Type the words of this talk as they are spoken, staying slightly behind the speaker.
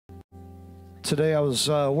Today I was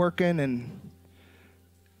working and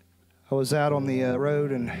I was out on the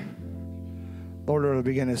road, and Lord really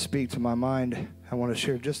began to speak to my mind. I want to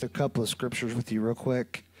share just a couple of scriptures with you real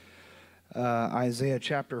quick. Isaiah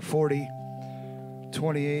chapter 40,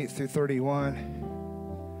 28 through 31.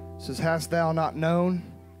 It says, "Hast thou not known,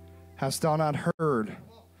 hast thou not heard,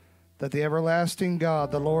 that the everlasting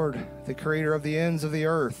God, the Lord, the creator of the ends of the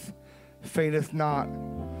earth, fainteth not,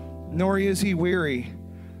 nor is he weary,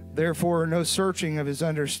 therefore no searching of his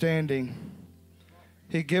understanding.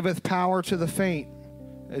 He giveth power to the faint,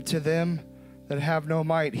 and to them that have no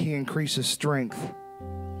might he increaseth strength.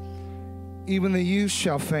 Even the youth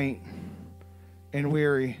shall faint and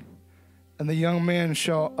weary, and the young men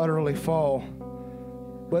shall utterly fall.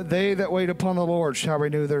 But they that wait upon the Lord shall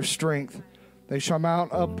renew their strength. They shall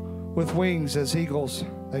mount up with wings as eagles.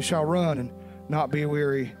 They shall run and not be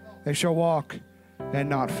weary. They shall walk and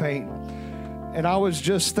not faint." And I was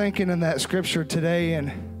just thinking in that scripture today, and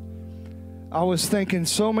I was thinking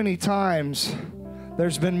so many times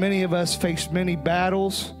there's been many of us faced many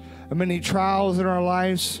battles and many trials in our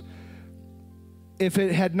lives. If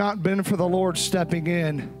it had not been for the Lord stepping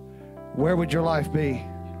in, where would your life be?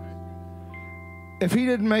 If he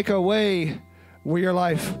didn't make a way with your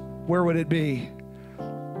life, where would it be?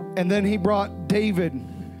 And then he brought David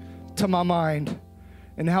to my mind,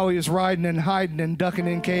 and how he was riding and hiding and ducking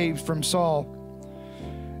in caves from Saul.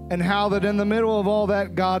 And how that in the middle of all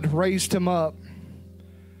that, God raised him up.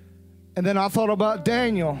 And then I thought about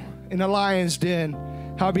Daniel in the lion's den,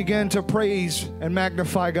 how he began to praise and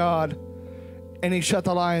magnify God, and he shut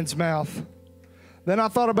the lion's mouth. Then I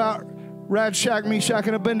thought about Shadrach, Meshach,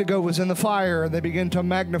 and Abednego was in the fire, and they began to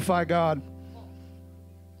magnify God,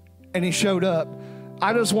 and he showed up.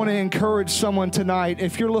 I just want to encourage someone tonight.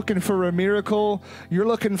 If you're looking for a miracle, you're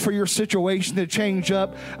looking for your situation to change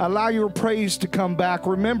up, allow your praise to come back.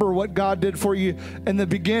 Remember what God did for you in the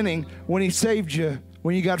beginning when he saved you,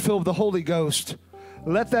 when you got filled with the Holy Ghost.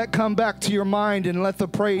 Let that come back to your mind, and let the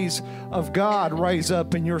praise of God rise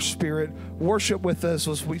up in your spirit. Worship with us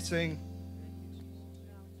as we sing.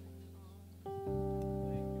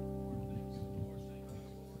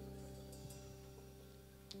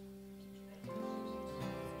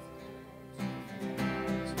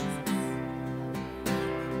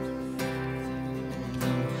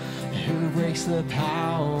 Breaks the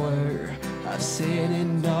power of sin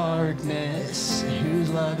and darkness, whose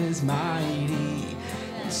love is mighty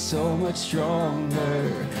and so much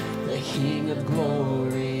stronger. The King of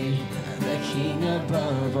glory, the King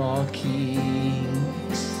above all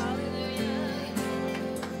kings,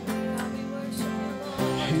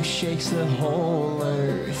 who shakes the whole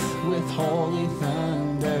earth with holy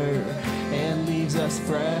thunder and leaves us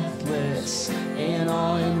breathless and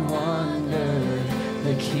awe and wonder.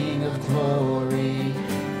 The King of glory,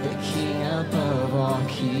 the King above all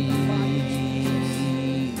kings.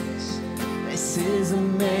 This is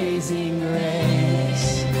amazing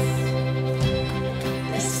grace.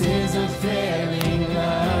 This is unfailing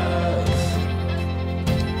love,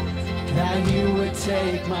 that you would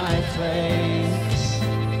take my place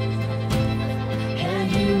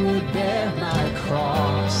and you would bear my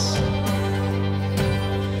cross.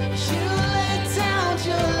 You laid down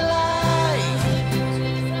your life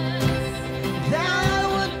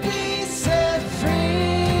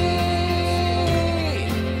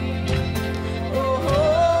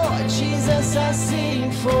I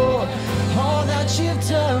sing for all that you've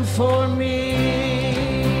done for me.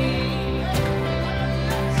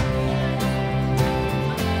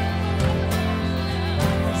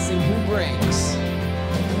 Sing, who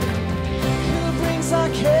brings our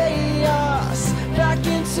chaos back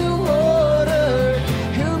into order,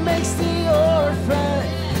 who makes the orphan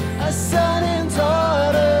a son and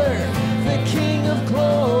daughter, the King of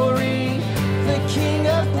glory, the King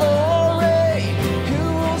of glory.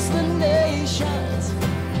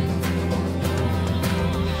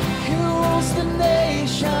 The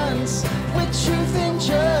nations with truth and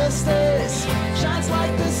justice, shines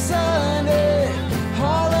like the sun in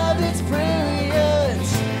all of its brilliance.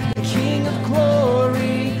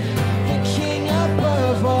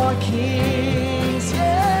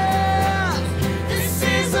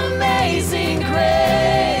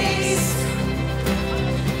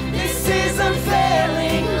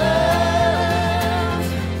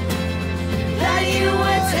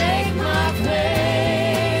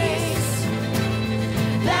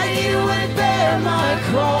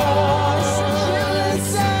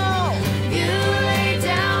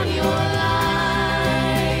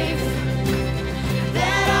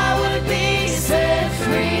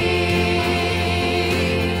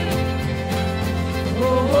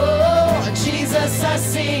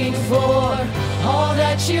 sing for all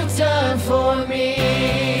that you've done for me.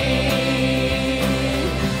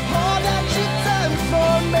 All that you've done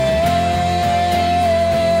for me.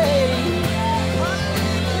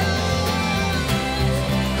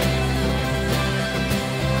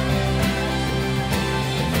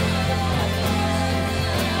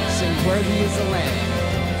 Sing, worthy is the Lamb.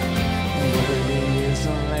 Worthy is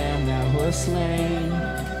the Lamb that was slain.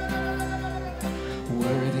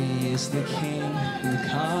 Worthy is the King who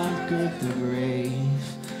conquered the grave.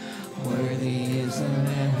 Worthy is the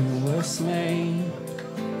Lamb who was slain.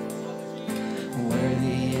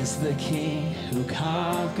 Worthy is the King who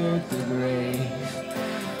conquered the grave.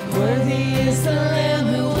 Worthy is the Lamb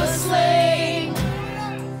who was slain.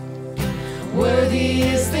 Worthy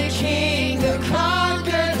is the King who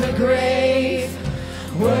conquered the grave.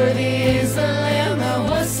 Worthy is the Lamb that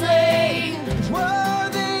was slain.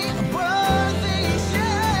 Worthy, worthy,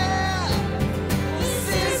 yeah. This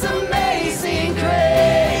is amazing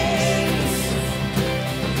grace.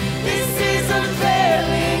 This is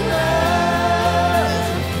unfailing love.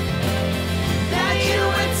 That you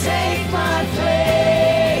would take my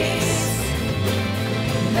place.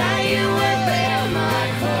 That you would bear my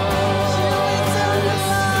cross.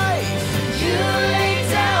 You laid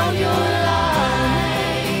down your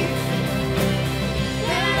life.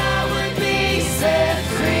 That I would be set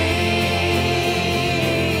free.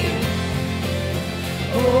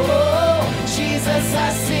 Oh, Jesus, I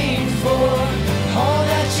sing for all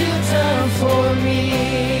that you've done for me.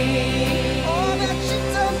 All that you've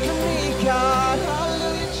done for me, God.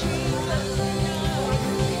 Hallelujah, Jesus.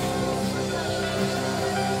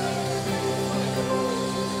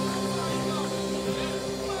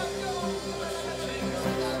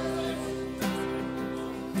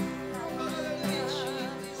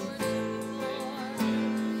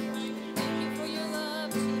 Thank you for your love,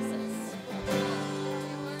 Jesus.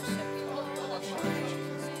 Worship you,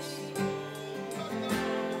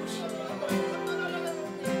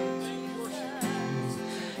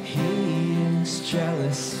 He is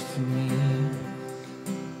jealous for me.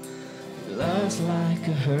 Love's like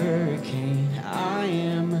a hurricane. I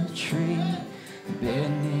am a tree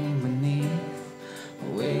bending beneath the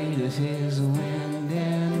weight of his wind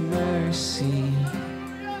and mercy.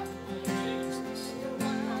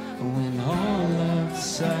 When all of a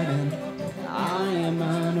sudden I am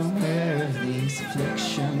unaware of these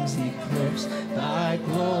afflictions eclipsed by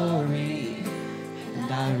glory,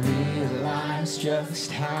 and I realize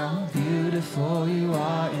just how beautiful you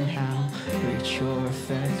are and how rich your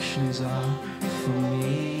affections are for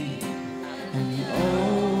me. And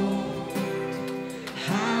oh,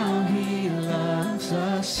 how he loves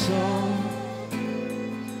us so.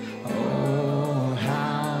 Oh,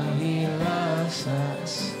 how he loves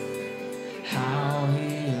us. How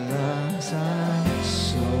he loves us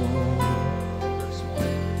so.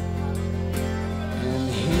 And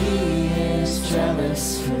he is jealous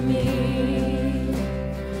for me.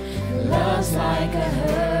 Love's like a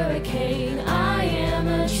hurricane. I am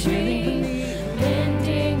a tree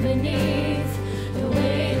bending beneath the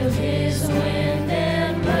weight of his wind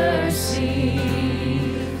and mercy.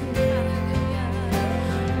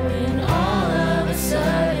 When all of a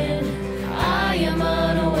sudden I am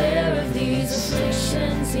unaware of these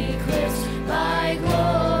afflictions eclipsed by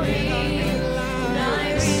glory, and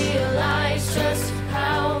I realize just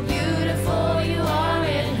how beautiful you are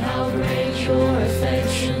and how great your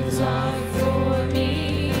affections are for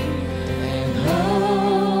me. And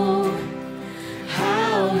oh,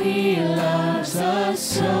 how he loves us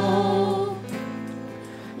so.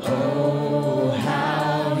 Oh,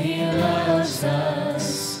 how he loves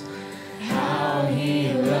us. How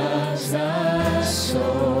he loves us so.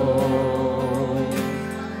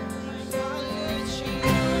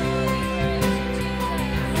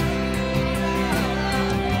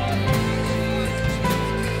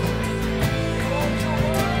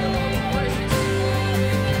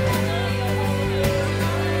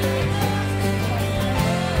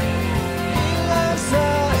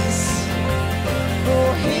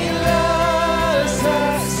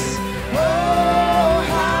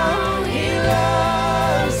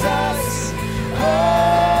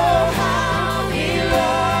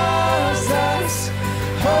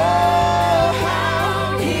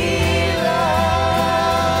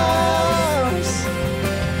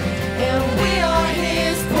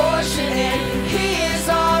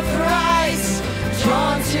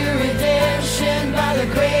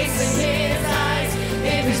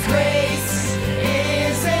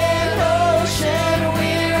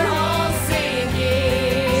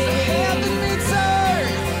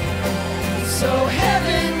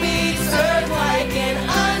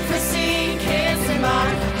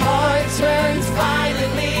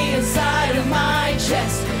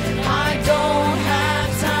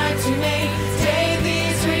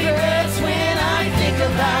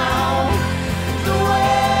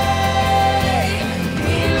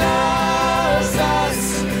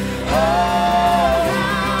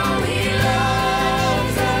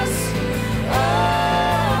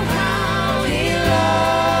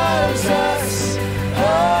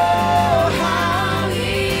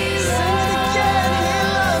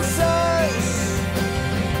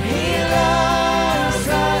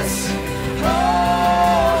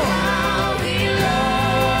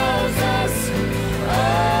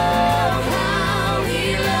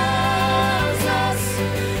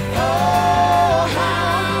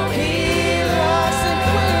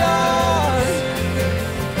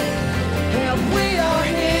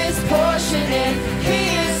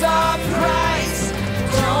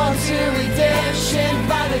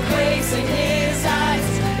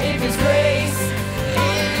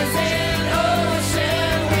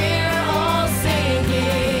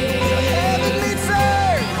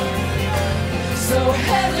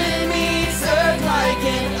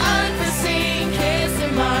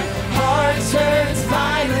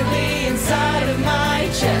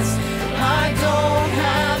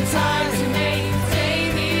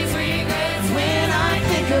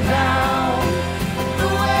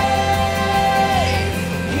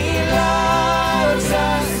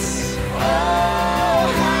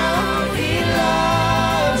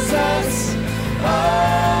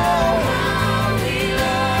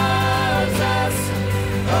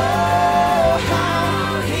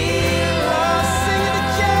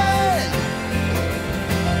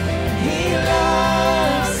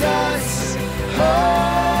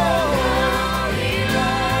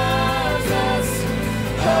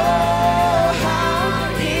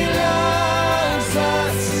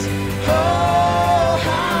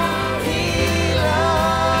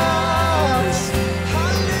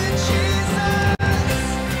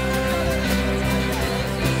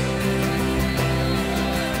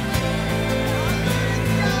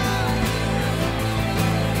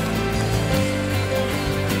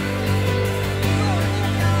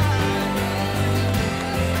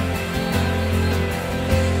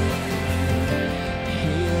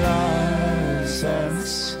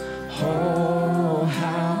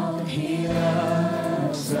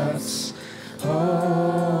 us.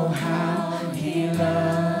 Oh, how He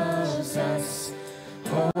loves us.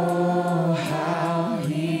 Oh, how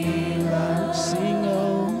He loves. Sing,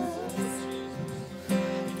 oh,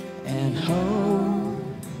 and oh,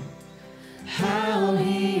 how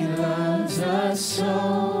He loves us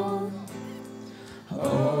so.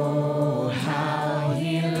 Oh, how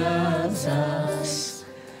He loves us.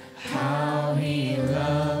 How He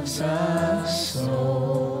loves us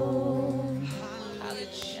so.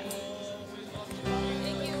 Hallelujah.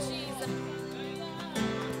 Thank you, Jesus.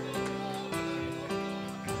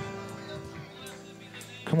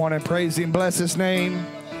 Come on and praise Him. Bless His name.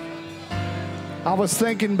 I was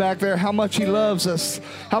thinking back there how much He loves us,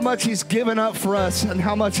 how much He's given up for us, and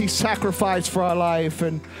how much He sacrificed for our life.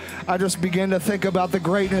 And I just began to think about the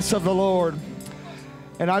greatness of the Lord.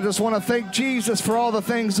 And I just want to thank Jesus for all the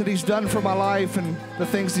things that He's done for my life and the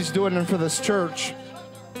things He's doing for this church.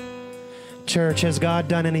 Church, has God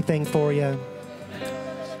done anything for you?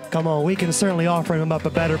 Come on, we can certainly offer Him up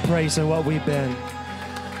a better praise than what we've been.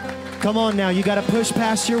 Come on now, you got to push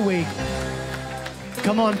past your week.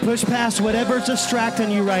 Come on, push past whatever's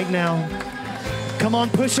distracting you right now. Come on,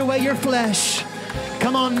 push away your flesh.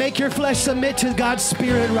 Come on, make your flesh submit to God's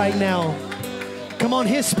Spirit right now. Come on,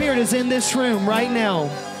 His Spirit is in this room right now.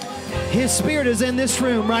 His Spirit is in this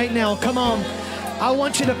room right now. Come on. I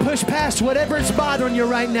want you to push past whatever is bothering you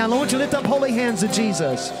right now. I want you to lift up holy hands to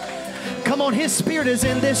Jesus. Come on, His Spirit is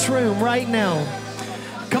in this room right now.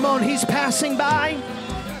 Come on, He's passing by.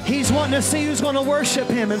 He's wanting to see who's going to worship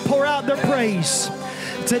Him and pour out their praise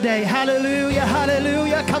today. Hallelujah,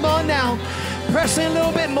 hallelujah. Come on now. Press in a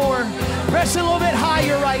little bit more. Press in a little bit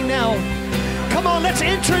higher right now. Come on, let's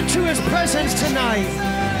enter into His presence tonight.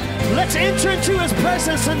 Let's enter into His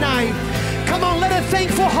presence tonight. Come on, let a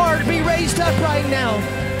thankful heart be raised up right now.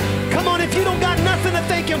 Come on, if you don't got nothing to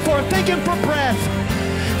thank Him for breath.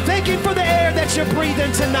 Thank Him for the air that you're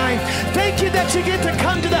breathing tonight. Thank you that you get to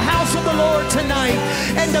come to the house of the Lord tonight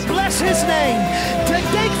and to bless His name.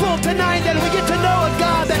 Thankful tonight that we get to know a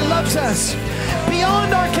God that loves us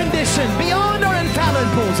beyond our condition, beyond our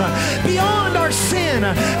infallibles, beyond our sin.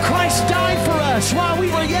 Christ died for us while we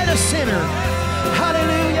were yet a sinner.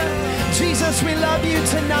 Hallelujah. Jesus, we love you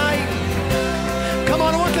tonight. Come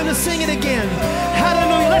on, I want them to sing it again.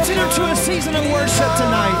 Hallelujah. Let's enter into a season of worship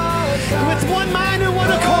tonight. With one mind and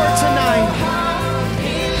one accord tonight.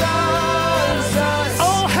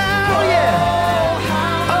 Oh, how, yeah.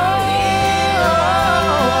 Oh,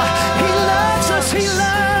 He loves us, He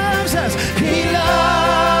loves us, He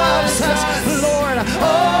loves us, Lord.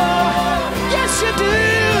 Oh, yes you do,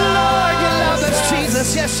 Lord. You love us,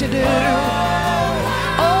 Jesus, yes you do.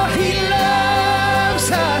 Oh, He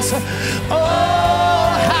loves us. Oh,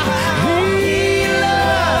 how He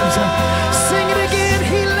loves us. Sing it again.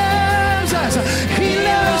 He loves us. He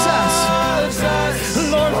loves us.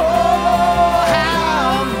 Lord, oh,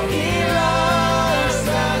 how He loves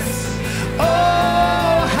us.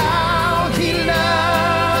 Oh, how He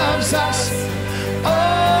loves us.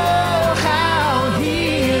 Oh, how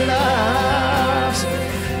He loves.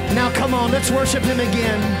 Now come on, let's worship Him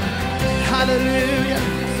again. Hallelujah.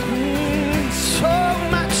 So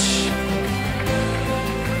much.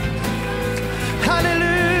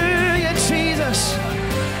 Hallelujah, Jesus.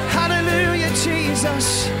 Hallelujah,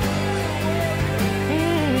 Jesus.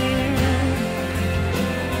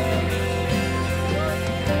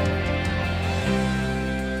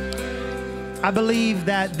 I believe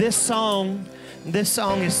that this song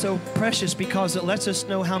is so precious because it lets us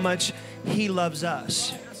know how much He loves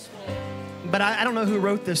us. But I don't know who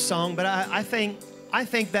wrote this song, but I think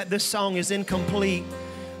that this song is incomplete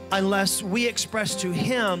unless we express to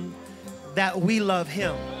Him that we love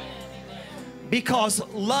Him. Because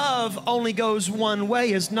love only goes one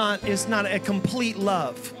way, is not a complete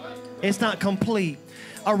love. It's not complete.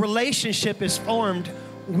 A relationship is formed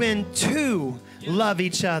when two love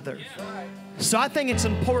each other. So I think it's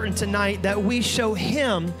important tonight that we show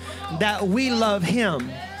Him that we love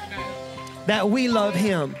Him. That we love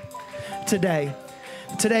Him today.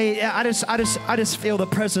 Today, I just feel the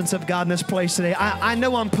presence of God in this place today. I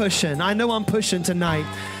know I'm pushing. I know I'm pushing tonight.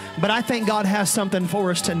 But I think God has something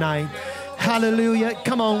for us tonight. Hallelujah.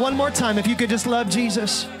 Come on, one more time. If you could just love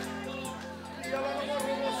Jesus.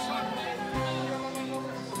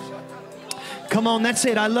 Come on, that's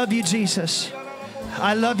it. I love you, Jesus.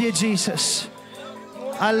 I love you, Jesus.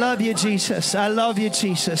 I love you, Jesus. I love you,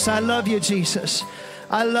 Jesus. I love you, Jesus.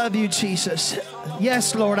 I love you, Jesus.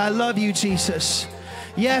 Yes, Lord, I love you, Jesus.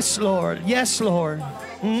 Yes, Lord. Yes, Lord.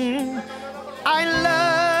 I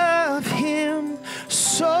love Him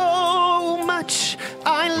so much.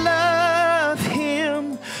 I love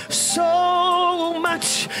Him so much.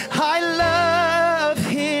 much I love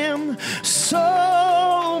him,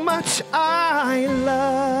 so much I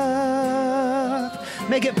love.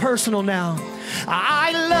 Make it personal now.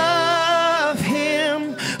 I love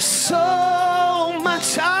him, so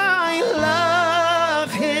much I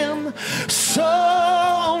love him,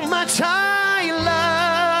 so much I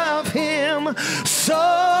love him,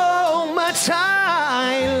 so much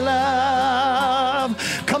I love.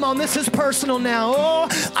 Come on, this is personal now. Oh,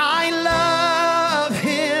 I love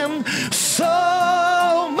him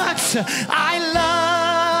so much. I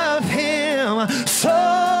love him so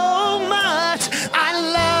much. I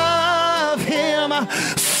love him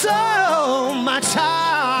so much.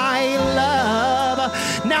 I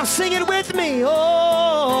love. Now sing it with me.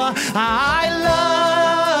 Oh, I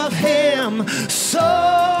love him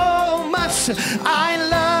so much. I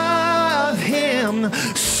love him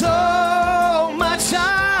so much.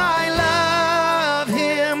 I love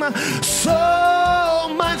him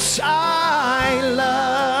so much. I love.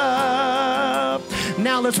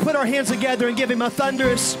 Now let's put our hands together and give him a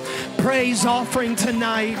thunderous praise offering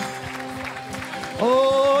tonight.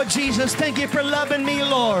 Oh, Jesus, thank you for loving me,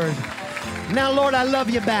 Lord. Now, Lord, I love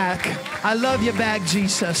you back. I love you back,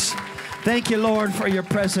 Jesus. Thank you, Lord, for your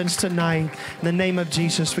presence tonight. In the name of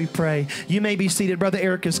Jesus, we pray. You may be seated. Brother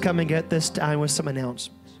Eric is coming at this time with some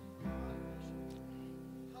announcements.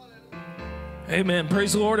 Amen.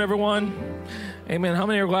 Praise the Lord, everyone. Amen. How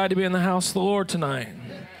many are glad to be in the house of the Lord tonight?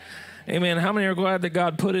 Amen. How many are glad that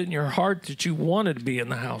God put it in your heart that you wanted to be in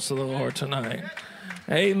the house of the Lord tonight?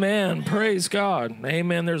 Amen. Praise God.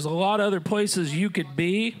 Amen. There's a lot of other places you could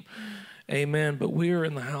be. Amen. But we are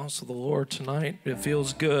in the house of the Lord tonight. It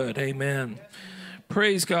feels good. Amen.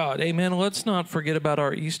 Praise God. Amen. Let's not forget about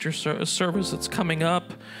our Easter service that's coming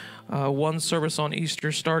up. One service on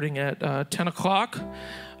Easter starting at 10 o'clock.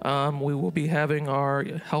 We will be having our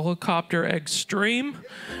helicopter egg stream,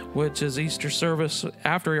 which is Easter service.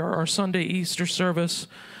 After our Sunday Easter service,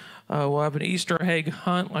 we'll have an Easter egg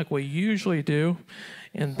hunt like we usually do.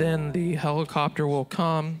 And then the helicopter will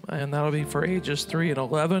come, and that'll be for ages 3 and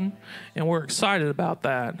 11. And we're excited about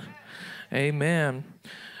that. Amen.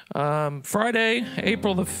 Friday,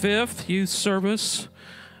 April the 5th, youth service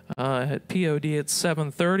at POD at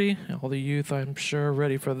 7:30. All the youth, I'm sure, are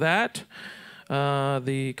ready for that.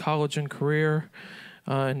 The college and career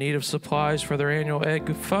in need of supplies for their annual egg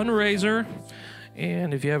fundraiser.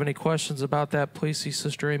 And if you have any questions about that, please see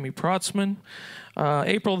Sister Amy Protzman.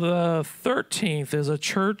 April the 13th is a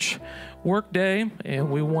church work day,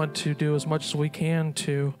 and we want to do as much as we can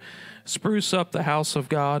to spruce up the house of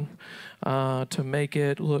God, to make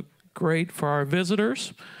it look great for our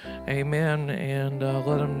visitors. Amen. And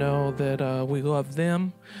let them know that we love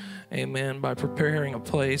them. Amen. By preparing a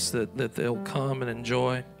place that they'll come and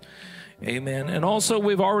enjoy. Amen. And also,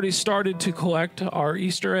 we've already started to collect our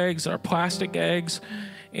Easter eggs, our plastic eggs.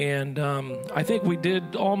 And I think we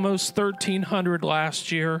did almost 1,300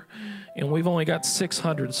 last year, and we've only got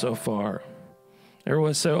 600 so far.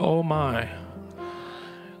 Everyone say, oh my.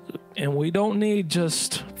 And we don't need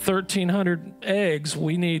just 1,300 eggs.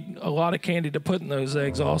 We need a lot of candy to put in those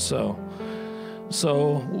eggs also.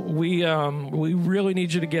 So we really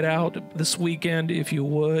need you to get out this weekend, if you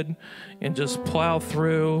would, and just plow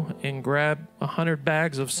through and grab 100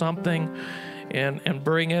 bags of something and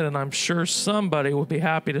bring it. And I'm sure somebody will be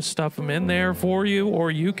happy to stuff them in there for you,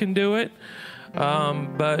 or you can do it.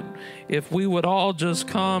 But if we would all just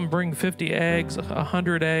come, bring 50 eggs,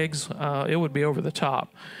 100 eggs, it would be over the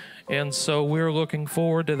top. And so we're looking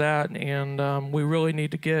forward to that, and we really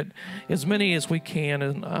need to get as many as we can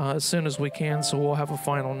and as soon as we can, so we'll have a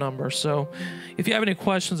final number. So if you have any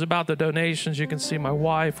questions about the donations, you can see my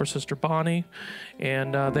wife or Sister Bonnie,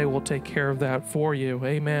 and they will take care of that for you.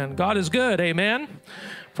 Amen. God is good. Amen.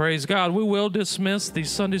 Praise God. We will dismiss the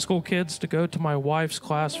Sunday school kids to go to my wife's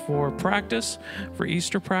class for practice, for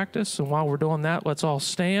Easter practice. And while we're doing that, let's all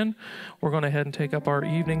stand. We're going to head and take up our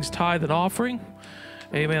evening's tithe and offering.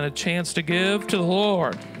 Amen. A chance to give to the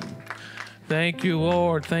Lord. Thank you,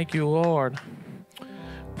 Lord. Thank you, Lord.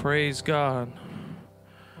 Praise God.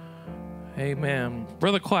 Amen.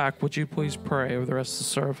 Brother Clack, would you please pray over the rest of the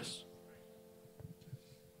service?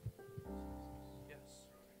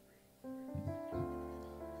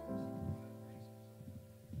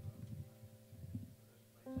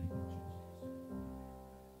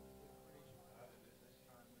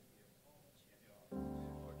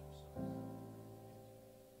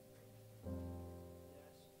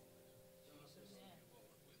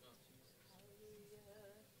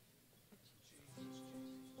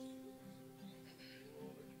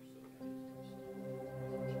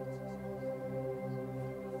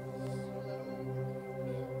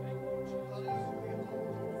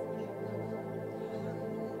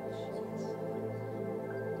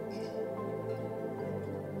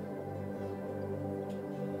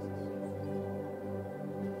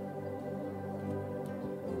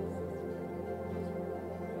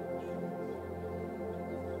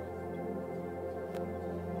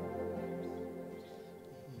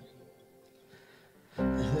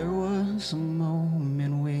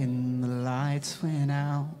 lights went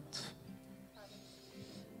out,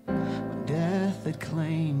 when death had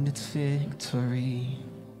claimed its victory,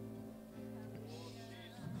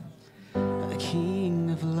 the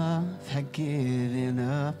King of love had given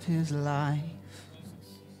up his life.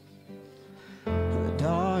 The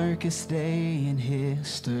darkest day in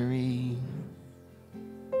history,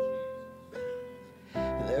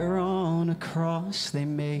 there on a cross they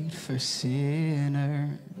made for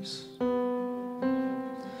sinners.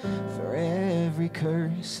 For every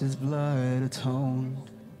curse his blood atoned.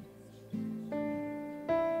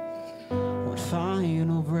 One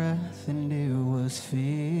final breath and it was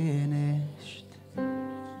finished.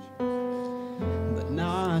 But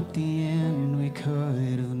not the end we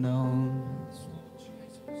could have known.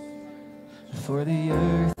 For the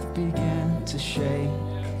earth began to shake,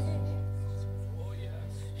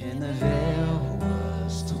 and the veil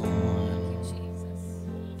was torn.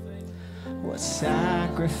 What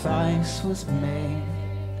sacrifice was made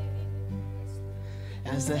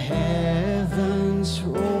as the heavens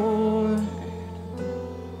roared?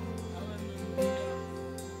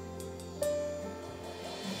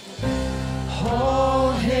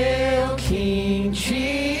 All hail King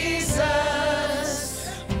Jesus!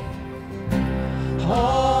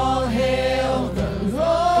 All hail the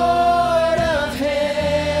Lord of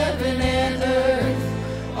heaven and earth!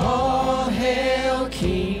 All hail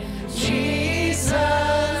King Jesus!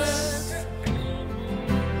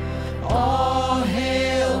 All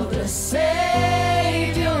hail the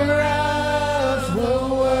Savior of the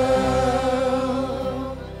world!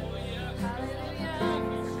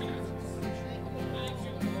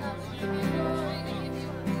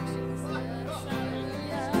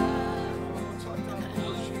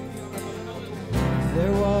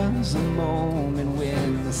 There was a moment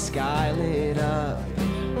when the sky lit up,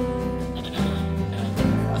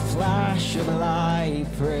 a flash of light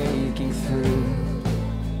breaking through.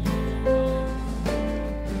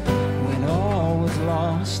 When all was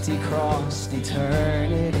lost, he crossed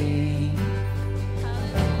eternity.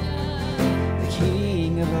 The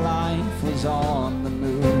King of life was on the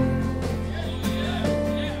move.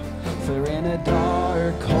 For in a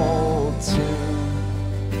dark, cold tomb,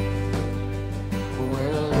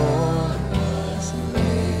 where the Lord was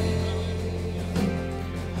laid,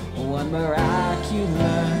 one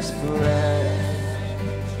miraculous breath,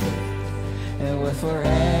 and would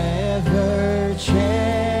forever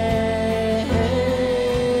changed.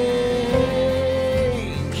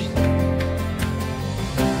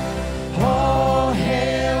 All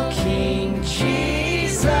hail King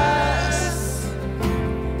Jesus!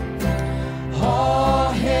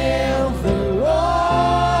 All hail the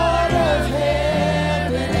Lord of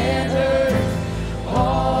heaven and earth!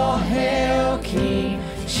 All hail King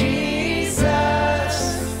Jesus!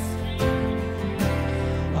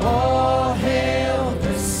 All hail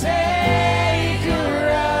the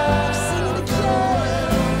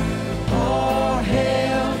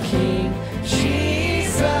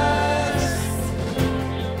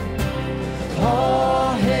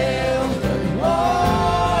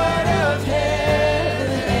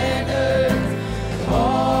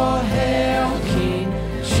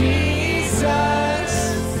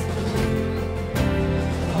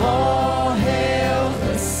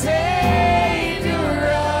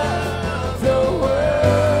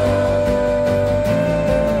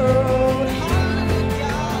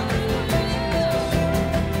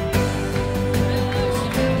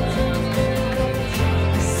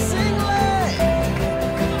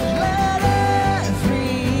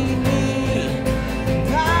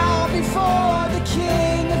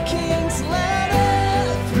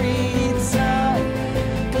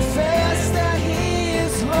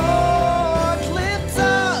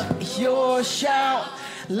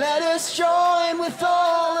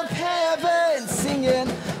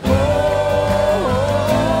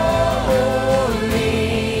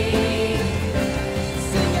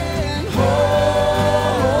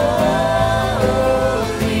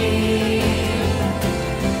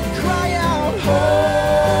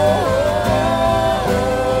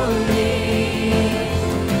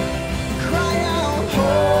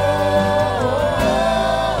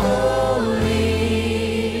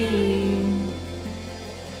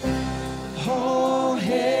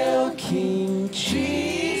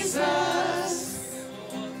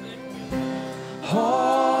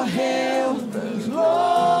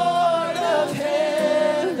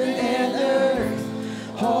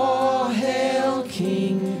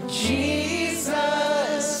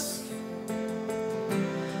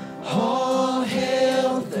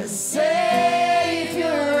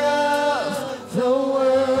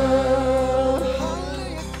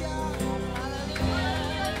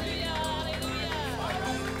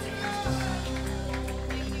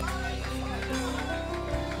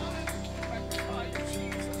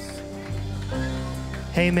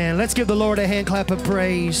Amen. Let's give the Lord a hand clap of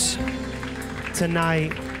praise tonight.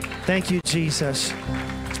 Thank you, Jesus.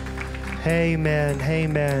 Amen.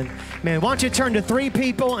 Amen. Man, why don't you turn to 3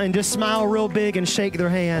 people and just smile real big and shake their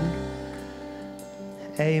hand.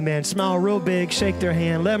 Amen. Smile real big, shake their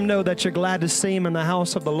hand. Let them know that you're glad to see them in the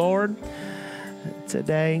house of the Lord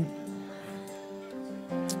today.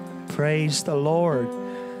 Praise the Lord.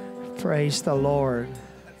 Praise the Lord.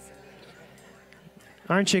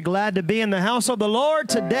 Aren't you glad to be in the house of the Lord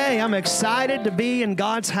today? I'm excited to be in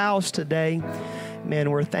God's house today.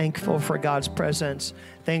 Man, we're thankful for God's presence,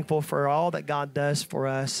 thankful for all that God does for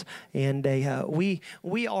us, and we're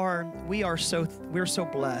so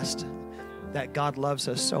blessed that God loves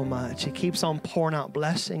us so much. He keeps on pouring out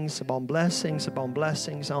blessings upon blessings upon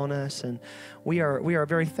blessings on us, and we are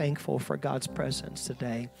very thankful for God's presence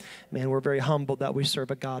today. Man, we're very humbled that we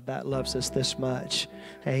serve a God that loves us this much.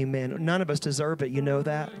 Amen. None of us deserve it. You know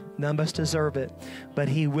that? None of us deserve it, but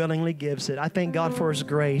He willingly gives it. I thank God for His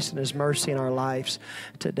grace and His mercy in our lives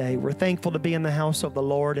today. We're thankful to be in the house of the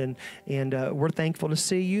Lord, and we're thankful to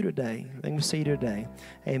see you today. Thankful to see you today.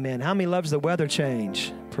 Amen. How many loves the weather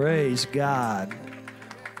change? Praise God.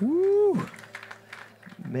 Woo.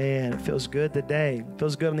 Man, it feels good today. It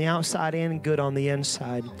feels good on the outside and good on the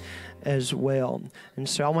inside as well. And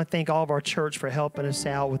so I want to thank all of our church for helping us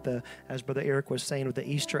out with as Brother Eric was saying, with the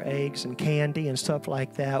Easter eggs and candy and stuff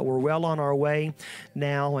like that. We're well on our way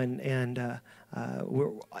now, and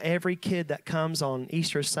every kid that comes on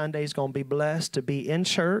Easter Sunday is going to be blessed to be in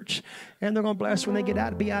church, and they're going to be blessed when they get out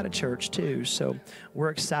to be out of church too. So we're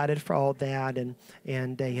excited for all that, and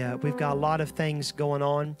we've got a lot of things going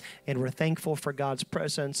on, and we're thankful for God's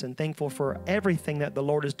presence and thankful for everything that the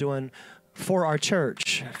Lord is doing for our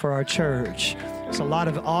church, There's a lot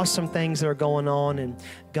of awesome things that are going on, and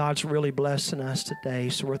God's really blessing us today.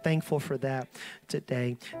 So we're thankful for that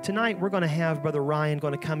today. Tonight, we're going to have Brother Ryan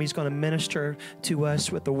going to come. He's going to minister to us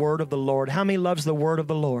with the word of the Lord. How many loves the word of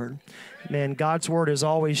the Lord? Man, God's word is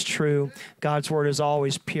always true. God's word is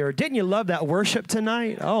always pure. Didn't you love that worship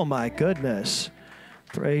tonight? Oh, my goodness.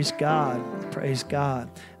 Praise God. Praise God.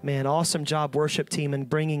 Man, awesome job, worship team, in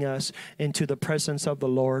bringing us into the presence of the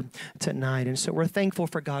Lord tonight. And so we're thankful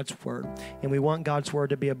for God's word, and we want God's word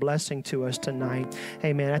to be a blessing to us tonight.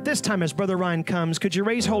 Amen. At this time, as Brother Ryan comes, could you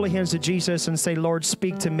raise holy hands to Jesus and say, Lord,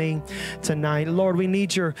 speak to me tonight. Lord, we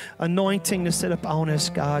need your anointing to sit upon us,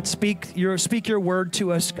 God. Speak your word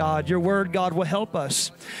to us, God. Your word, God, will help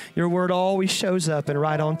us. Your word always shows up and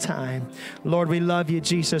right on time. Lord, we love you,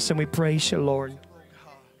 Jesus, and we praise you, Lord.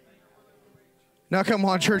 Now come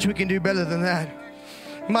on, church, we can do better than that.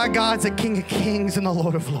 My God's the King of Kings and the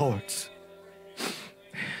Lord of Lords.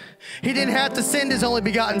 He didn't have to send His only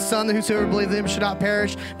begotten Son, that whosoever believes in Him should not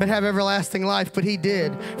perish, but have everlasting life. But He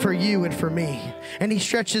did for you and for me. And He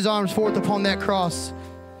stretched His arms forth upon that cross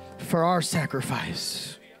for our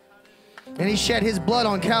sacrifice. And He shed His blood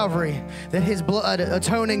on Calvary, that His blood,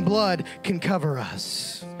 atoning blood, can cover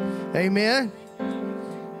us. Amen?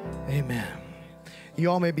 Amen.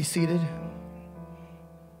 You all may be seated.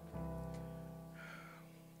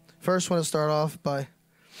 First, I want to start off by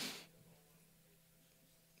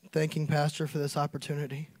thanking Pastor for this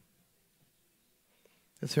opportunity.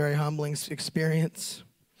 It's a very humbling experience.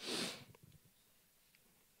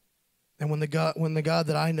 And when the God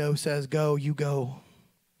that I know says go, you go.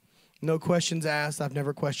 No questions asked. I've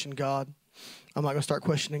never questioned God. I'm not going to start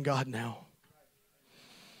questioning God now.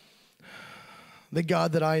 The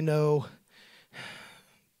God that I know,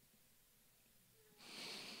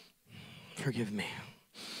 forgive me.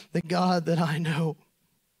 The God that I know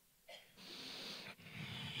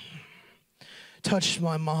touched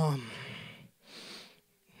my mom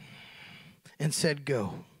and said,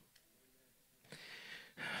 go.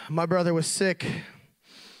 My brother was sick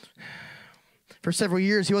for several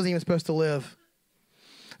years. He wasn't even supposed to live.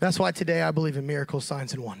 That's why today I believe in miracles,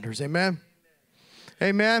 signs, and wonders. Amen?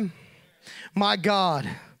 Amen? My God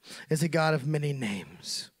is a God of many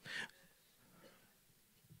names.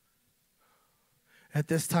 At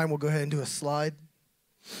this time, we'll go ahead and do a slide.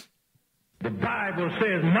 The Bible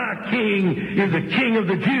says, my king is the king of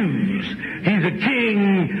the Jews. He's the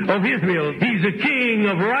king of Israel. He's the king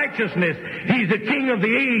of righteousness. He's the king of the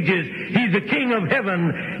ages. He's the king of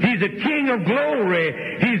heaven. He's the king of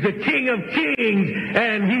glory. He's the king of kings.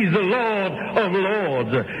 And he's the Lord of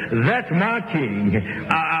lords. That's my king.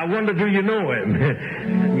 I wonder, do you know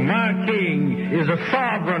him? My king is a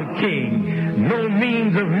sovereign king. No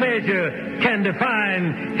means of measure can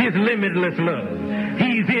define his limitless love.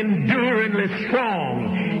 He's enduringly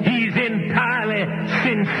strong. He's entirely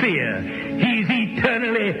sincere. He's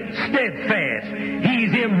eternally steadfast.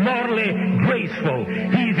 He's immortally graceful.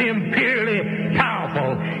 He's imperially powerful.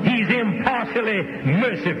 powerful. He's impartially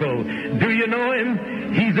merciful. Do you know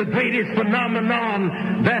him? He's the greatest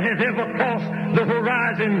phenomenon that has ever crossed the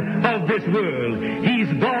horizon of this world.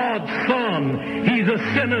 He's God's Son. He's a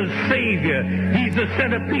sinner's Savior. He's the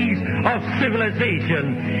centerpiece of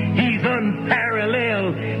civilization. He's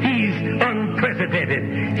unparalleled. He's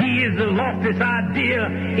unprecedented. He is the loftiest idea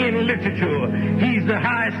in literature. He's the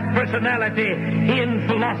highest personality in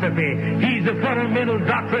philosophy. He's the fundamental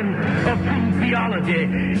doctrine of true theology.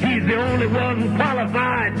 He's the only one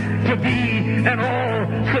qualified to be an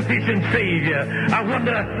all-sufficient Savior. I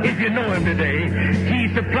wonder if you know him today.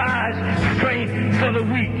 He supplies strength for the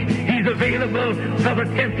weak. He's available for the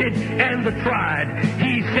tempted and the tried.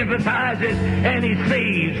 He sympathizes and he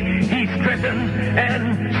saves. He strengthens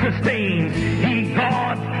and sustains. He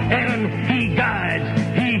guards and he guides.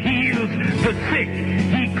 He heals the sick.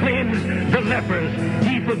 He cleanses the lepers.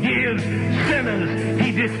 He forgives sinners.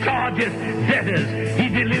 He discharges debtors. He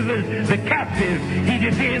delivers the captive. He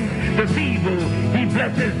defends the feeble. He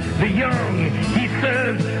blesses the young. He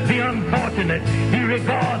serves the unfortunate. He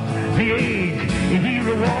regards the aged. He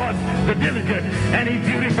rewards the diligent. And he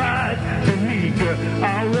beautifies the meek.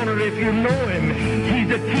 I wonder if you know him. He's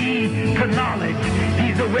the key to knowledge.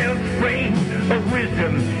 He's the wellspring of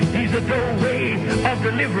wisdom. He's the doorway of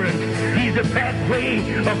deliverance. He's the pathway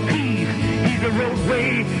of peace. He's the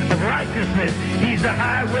roadway of righteousness. He's the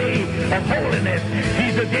highway of holiness.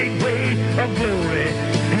 He's the gateway of glory.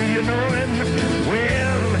 Do you know him?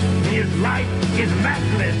 Well, his light is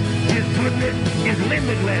matchless. His goodness is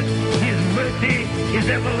limitless. His mercy is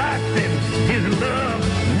everlasting. His love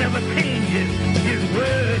never changes. His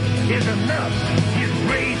word is enough. His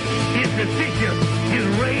grace is sufficient. His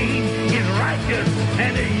reign is righteous.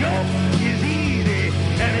 And his yoke is easy.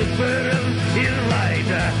 And his burden is light.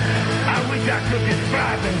 I wish I could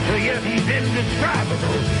describe him to you. He's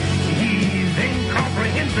indescribable. He's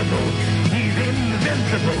incomprehensible. He's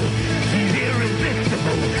invincible. He's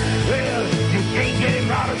irresistible. Well, you can't get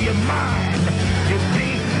him out of your mind.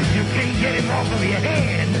 You can't get him off of your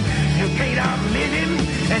hand. You can't outlive him,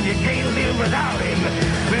 and you can't live without him.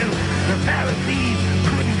 Well, the Pharisees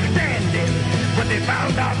couldn't stand him, but they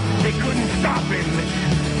found out they couldn't stop him.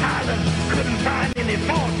 Pilate couldn't find any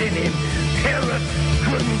fault in him. Herod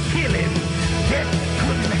couldn't kill him. Death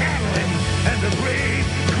couldn't handle him, and the grave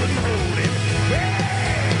couldn't hold him. Yeah!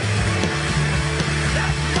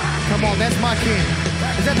 That's my Come on, that's my king.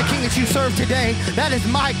 Is that the king that you serve today? That is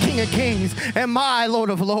my King of Kings and my Lord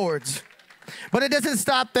of Lords. But it doesn't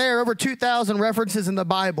stop there. Over 2,000 references in the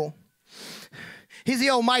Bible. He's the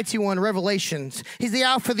Almighty One, Revelations. He's the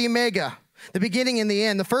Alpha, the Omega, the beginning and the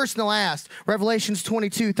end, the first and the last. Revelations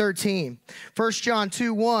 22:13. 1 John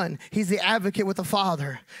 2:1. He's the advocate with the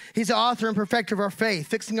Father. He's the author and perfecter of our faith,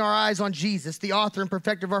 fixing our eyes on Jesus, the author and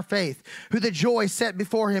perfecter of our faith, who the joy set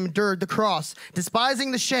before him endured the cross,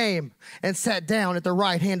 despising the shame, and sat down at the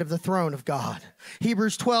right hand of the throne of God.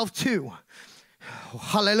 Hebrews 12:2. Oh,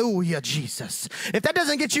 hallelujah, Jesus. If that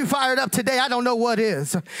doesn't get you fired up today, I don't know what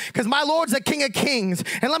is. Because my Lord's the King of Kings.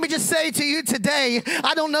 And let me just say to you today,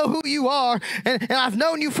 I don't know who you are. And I've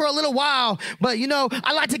known you for a little while. But, you know,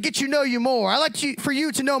 I like to get you know you more. I like for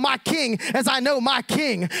you to know my King as I know my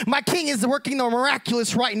King. My King is working the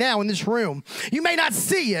miraculous right now in this room. You may not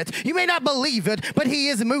see it. You may not believe it. But he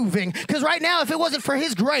is moving. Because right now, if it wasn't for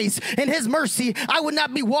his grace and his mercy, I would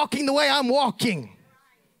not be walking the way I'm walking.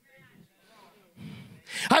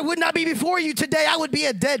 I would not be before you today. I would be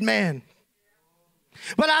a dead man.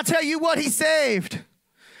 But I'll tell you what, he saved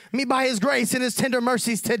me by his grace and his tender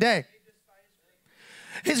mercies today.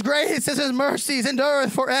 His grace and his mercies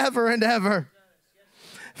endureth forever and ever.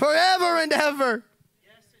 Forever and ever.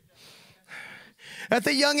 At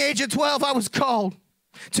the young age of 12, I was called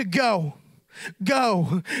to go.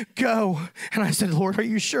 And I said, Lord, are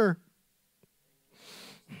you sure?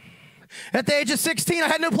 At the age of 16, I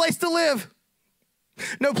had no place to live.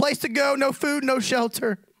 No place to go, no food, no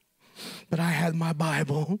shelter. But I had my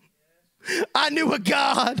Bible. I knew a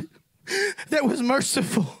God that was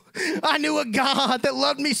merciful. I knew a God that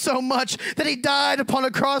loved me so much that he died upon a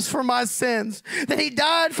cross for my sins. That he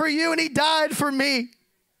died for you and he died for me.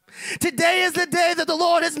 Today is the day that the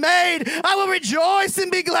Lord has made. I will rejoice and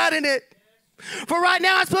be glad in it. For right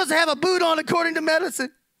now I'm supposed to have a boot on according to medicine.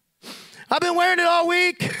 I've been wearing it all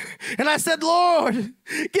week, and I said, Lord,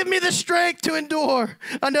 give me the strength to endure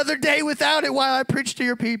another day without it while I preach to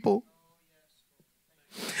your people.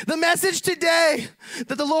 The message today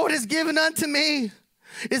that the Lord has given unto me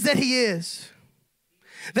is that he is.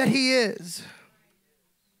 That he is.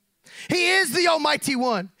 He is the Almighty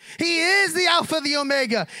One. He is the Alpha, the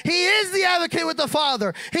Omega. He is the advocate with the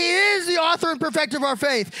Father. He is the author and perfecter of our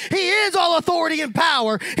faith. He is all authority and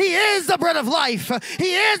power. He is the bread of life.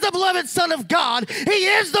 He is the beloved Son of God. He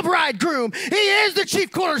is the bridegroom. He is the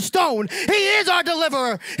chief cornerstone. He is our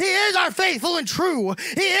deliverer. He is our faithful and true.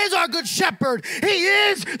 He is our good shepherd. He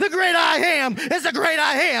is the great I am. Is the great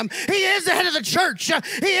I am. He is the head of the church.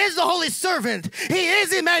 He is the holy servant. He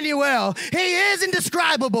is Emmanuel. He is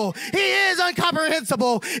indescribable. He is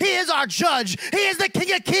incomprehensible. He is our judge. He is the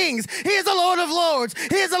King of Kings. He is the Lord of Lords.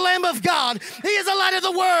 He is the Lamb of God. He is the light of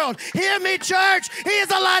the world. Hear me, church. He is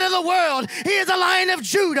the light of the world. He is the Lion of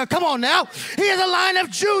Judah. Come on now. He is the Lion of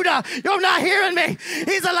Judah. You're not hearing me.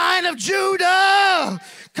 He's the Lion of Judah.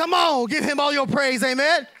 Come on. Give him all your praise.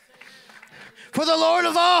 Amen. For the Lord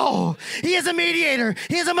of all. He is a mediator.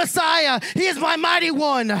 He is a Messiah. He is my mighty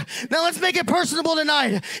one. Now let's make it personable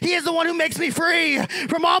tonight. He is the one who makes me free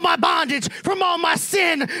from all my bondage, from all my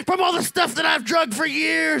sin, from all the stuff that I've drugged for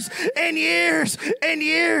years and years and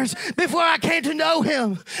years before I came to know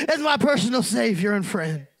him as my personal Savior and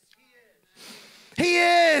friend. He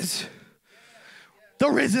is the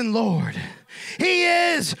risen Lord. He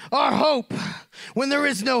is our hope when there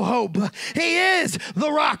is no hope. He is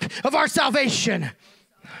the rock of our salvation.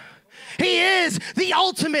 He is the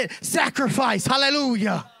ultimate sacrifice.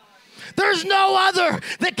 Hallelujah. There's no other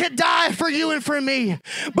that could die for you and for me.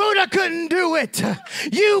 Buddha couldn't do it.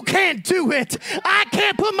 You can't do it. I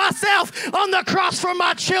can't put myself on the cross for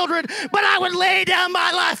my children, but I would lay down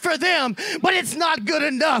my life for them. But it's not good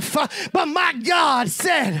enough. But my God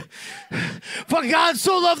said, for God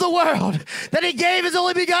so loved the world that he gave his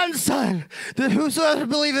only begotten Son, that whosoever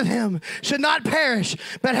believeth him should not perish,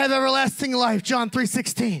 but have everlasting life. John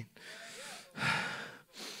 3:16.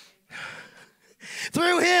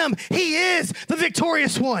 Through him, he is the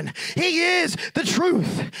victorious one. He is the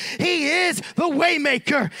truth. He is the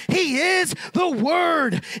waymaker. He is the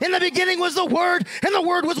Word. In the beginning was the Word, and the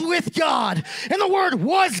Word was with God, and the Word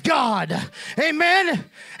was God. Amen?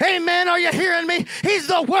 Amen. Are you hearing me? He's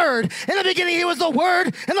the Word. In the beginning, he was the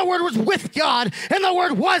Word, and the Word was with God, and the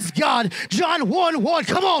Word was God. John 1:1.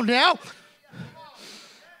 Come on now.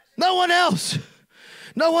 No one else.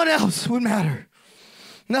 No one else would matter.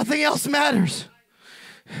 Nothing else matters.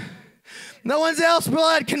 No one's else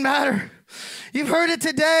blood can matter. You've heard it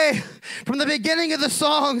today from the beginning of the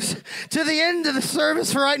songs to the end of the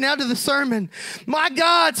service, right now to the sermon. My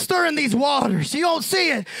God, stirring these waters. You don't see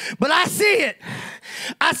it, but I see it.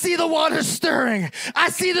 I see the waters stirring. I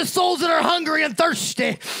see the souls that are hungry and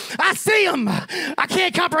thirsty. I see them. I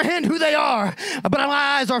can't comprehend who they are, but my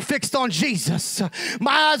eyes are fixed on Jesus.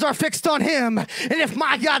 My eyes are fixed on him. And if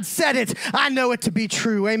my God said it, I know it to be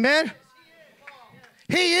true. Amen?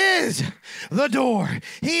 He is the door.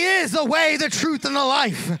 He is the way, the truth, and the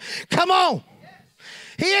life. Come on.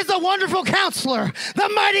 He is the wonderful counselor, the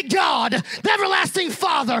mighty God, the everlasting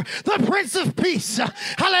Father, the Prince of Peace.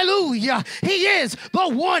 Hallelujah. He is the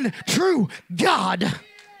one true God.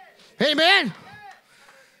 Amen.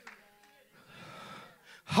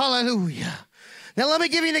 Hallelujah. Now let me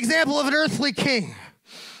give you an example of an earthly king.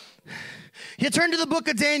 You turn to the book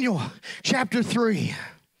of Daniel, chapter 3.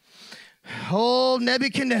 Old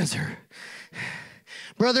Nebuchadnezzar.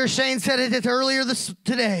 Brother Shane said it earlier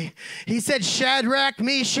today. He said Shadrach,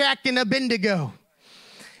 Meshach, and Abednego.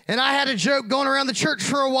 And I had a joke going around the church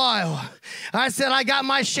for a while. I said, I got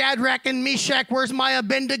my Shadrach and Meshach. Where's my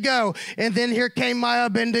Abednego? And then here came my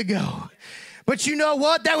Abednego. But you know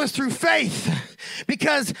what? That was through faith.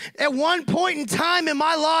 Because at one point in time in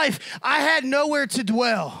my life, I had nowhere to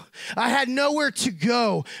dwell. I had nowhere to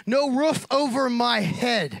go. No roof over my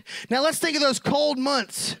head. Now let's think of those cold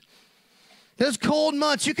months. Those cold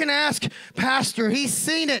months, you can ask Pastor. He's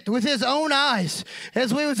seen it with his own eyes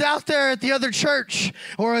as we was out there at the other church,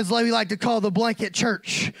 or as we like to call the blanket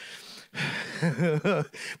church.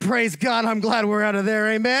 Praise God, I'm glad we're out of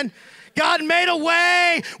there, amen? God made a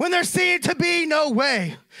way when there seemed to be no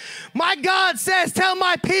way. My God says, tell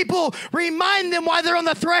my people, remind them why they're on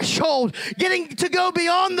the threshold, getting to go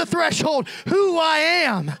beyond the threshold, who I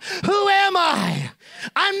am. Who am I?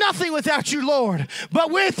 I'm nothing without you, Lord,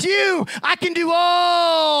 but with you, I can do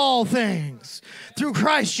all things through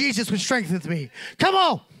Christ Jesus, which strengtheneth me. Come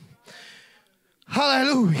on.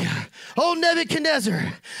 Hallelujah. Old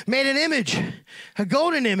Nebuchadnezzar made an image, a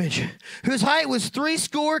golden image, whose height was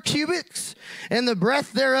 80 cubits, and the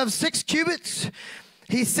breadth thereof 6 cubits.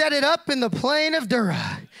 He set it up in the plain of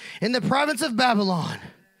Dura, in the province of Babylon.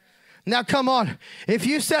 Now, come on. If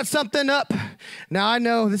you set something up, now I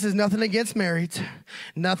know this is nothing against marrieds,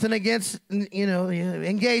 nothing against,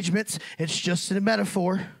 engagements. It's just a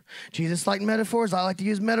metaphor. Jesus liked metaphors. I like to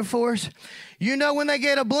use metaphors. You know when they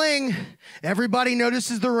get a bling, everybody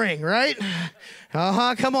notices the ring, right?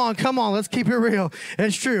 Come on. Let's keep it real.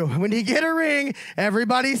 It's true. When you get a ring,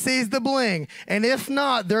 everybody sees the bling. And if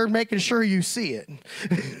not, they're making sure you see it.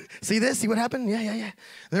 See this? See what happened? Yeah.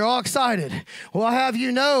 They're all excited. Well, I have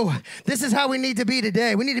you know, this is how we need to be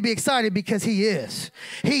today. We need to be excited because he is.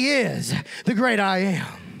 He is the great I am.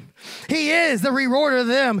 He is the rewarder of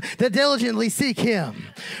them that diligently seek him.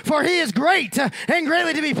 For he is great and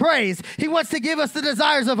greatly to be praised. He wants to give us the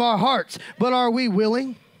desires of our hearts. But are we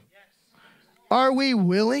willing? Are we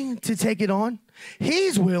willing to take it on?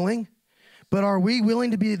 He's willing. But are we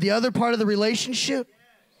willing to be the other part of the relationship?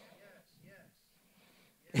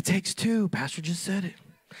 It takes two. Pastor just said it.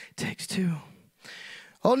 It takes two.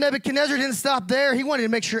 Old Nebuchadnezzar didn't stop there. He wanted to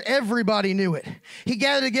make sure everybody knew it. He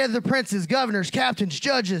gathered together the princes, governors, captains,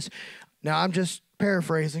 judges. Now, I'm just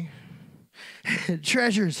paraphrasing.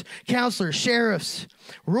 Treasurers, counselors, sheriffs,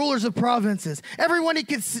 rulers of provinces. Everyone he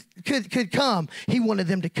could come. He wanted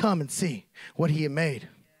them to come and see what he had made.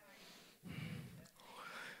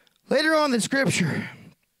 Later on in the scripture,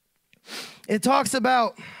 it talks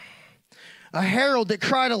about a herald that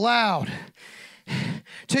cried aloud.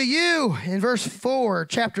 To you, in verse 4,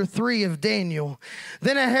 chapter 3 of Daniel,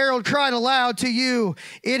 then a herald cried aloud to you,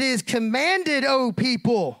 it is commanded, O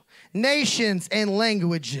people, nations, and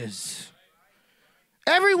languages.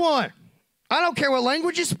 Everyone, I don't care what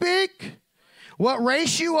language you speak, what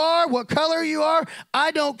race you are, what color you are,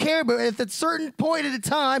 I don't care, but at a certain point at a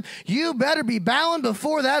time, you better be bowing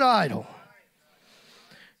before that idol.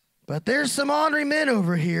 But there's some ornery men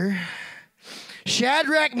over here.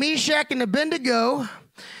 Shadrach, Meshach, and Abednego.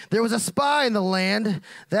 There was a spy in the land.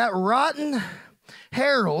 That rotten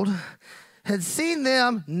herald had seen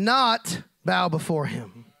them not bow before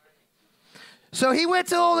him. So he went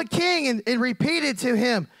to the king and repeated to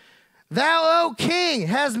him, Thou, O king,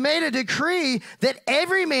 hast made a decree that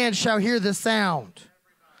every man shall hear the sound.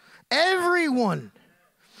 Everyone.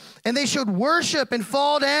 And they should worship and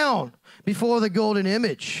fall down before the golden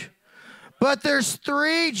image. But there's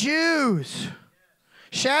 3 Jews,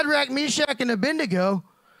 Shadrach, Meshach, and Abednego,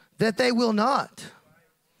 that they will not.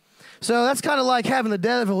 So that's kind of like having the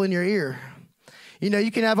devil in your ear. You know,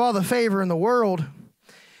 you can have all the favor in the world,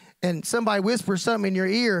 and somebody whispers something in your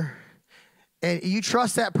ear, and you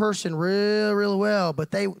trust that person real well,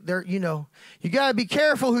 but they're, you know, you got to be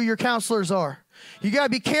careful who your counselors are. You got to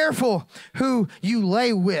be careful who you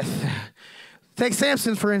lay with. Take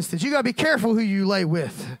Samson, for instance. You got to be careful who you lay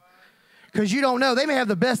with, because you don't know. They may have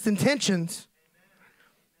the best intentions,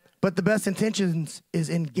 but the best intentions is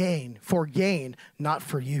in gain, not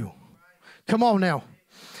for you. Come on now.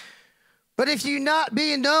 But if you not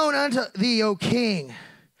be known unto thee, O king,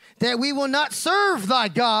 that we will not serve thy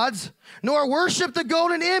gods, nor worship the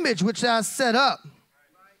golden image which thou hast set up.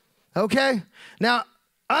 Okay? Now,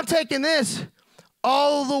 I'm taking this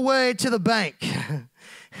all the way to the bank.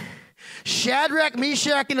 Shadrach,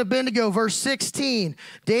 Meshach, and Abednego, verse 16,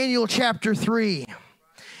 Daniel chapter 3.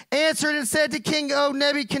 Answered and said to King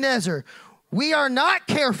Nebuchadnezzar, we are not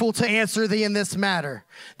careful to answer thee in this matter.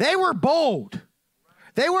 They were bold.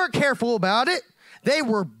 They weren't careful about it. They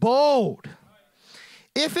were bold.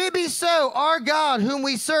 If it be so, our God whom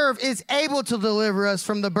we serve is able to deliver us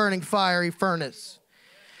from the burning fiery furnace.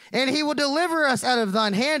 And he will deliver us out of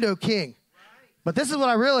thine hand, O king. But this is what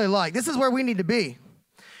I really like. This is where we need to be.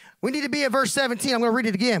 We need to be at verse 17. I'm going to read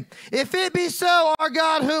it again. If it be so, our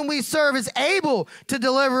God whom we serve is able to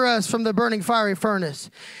deliver us from the burning fiery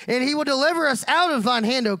furnace. And he will deliver us out of thine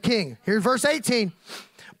hand, O king. Here's verse 18.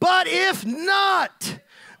 But if not,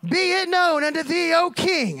 be it known unto thee, O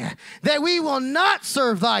king, that we will not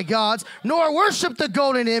serve thy gods, nor worship the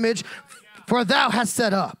golden image, for thou hast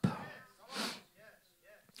set up.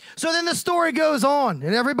 So then the story goes on,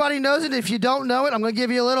 and everybody knows it. If you don't know it, I'm going to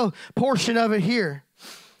give you a little portion of it here.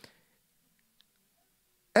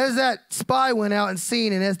 As that spy went out and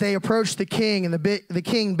seen, and as they approached the king, and the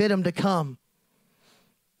king bid them to come,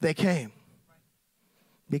 they came.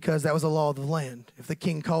 Because that was the law of the land. If the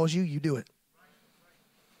king calls you, you do it.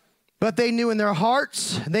 But they knew in their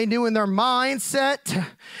hearts, they knew in their mindset,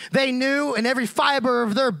 they knew in every fiber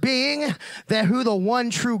of their being that who the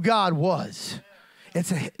one true God was.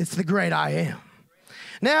 It's the great I am.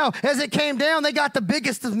 Now, as it came down, they got the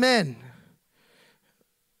biggest of men.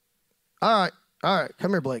 All right.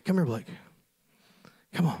 Come here, Blake. Come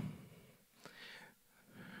on.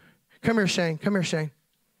 Come here, Shane.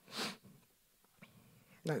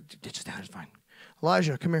 No, ditch it down. It's fine.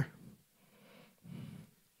 Elijah, come here.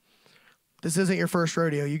 This isn't your first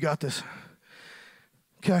rodeo. You got this.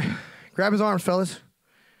 Okay. Grab his arms, fellas.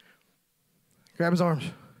 Grab his arms.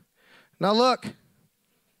 Now look,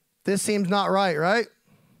 this seems not right, right?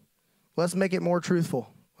 Let's make it more truthful.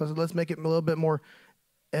 Let's make it a little bit more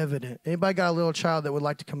evident. Anybody got a little child that would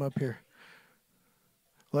like to come up here?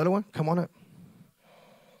 Little one, come on up.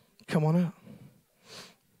 Come on up.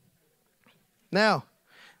 Now,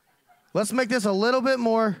 let's make this a little bit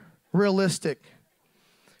more realistic.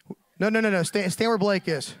 No. Stand where Blake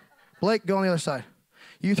is. Blake, go on the other side.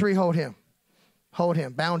 You three hold him. Hold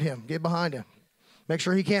him. Bound him. Get behind him. Make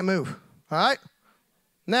sure he can't move. All right?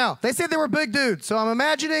 Now, they said they were big dudes, so I'm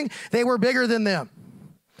imagining they were bigger than them.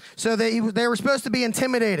 So they were supposed to be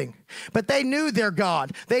intimidating. But they knew their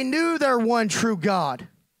God. They knew their one true God.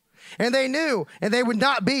 And they knew, and they would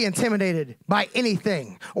not be intimidated by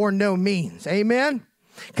anything or no means. Amen?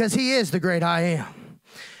 Because he is the great I am.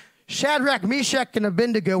 Shadrach, Meshach, and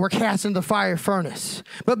Abednego were cast into the fire furnace.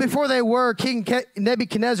 But before they were, King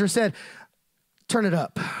Nebuchadnezzar said, turn it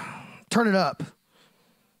up. Turn it up.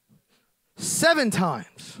 7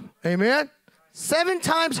 times. Amen? 7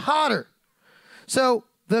 times hotter. So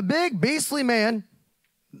the big beastly man,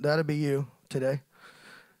 that'll be you today,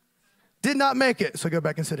 did not make it. So go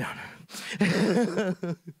back and sit down.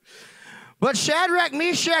 But Shadrach,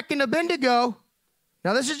 Meshach, and Abednego,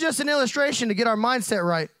 now this is just an illustration to get our mindset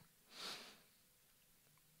right,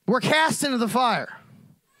 were cast into the fire.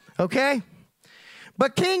 Okay?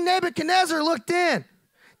 But King Nebuchadnezzar looked in.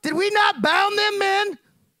 Did we not bound them men?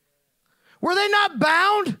 Were they not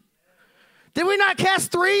bound? Did we not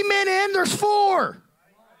cast 3 men in? There's 4.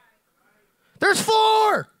 There's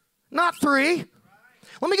 4, not 3.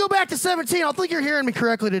 Let me go back to 17. I think you're hearing me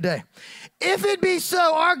correctly today. If it be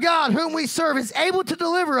so, our God, whom we serve, is able to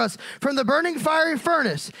deliver us from the burning fiery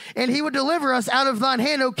furnace, and he would deliver us out of thine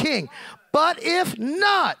hand, O king. But if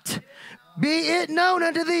not, be it known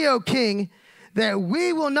unto thee, O king, that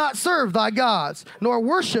we will not serve thy gods, nor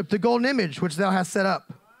worship the golden image which thou hast set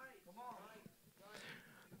up.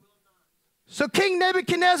 So King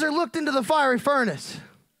Nebuchadnezzar looked into the fiery furnace.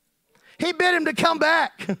 He bid him to come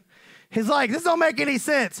back. He's like, this don't make any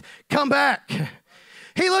sense. Come back.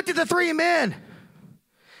 He looked at the 3 men.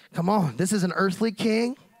 Come on, this is an earthly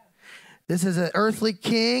king. This is an earthly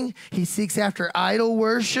king. He seeks after idol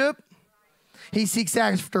worship. He seeks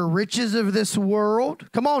after riches of this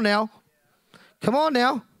world. Come on now. Come on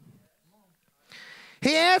now.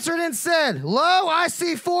 He answered and said, lo, I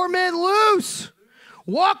see 4 men loose,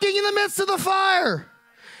 walking in the midst of the fire.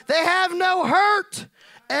 They have no hurt,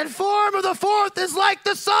 and form of the 4th is like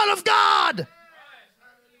the Son of God.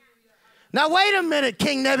 Now, wait a minute,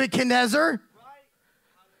 King Nebuchadnezzar.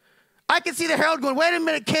 I can see the herald going, wait a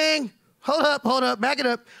minute, king. Hold up, back it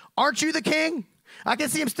up. Aren't you the king? I can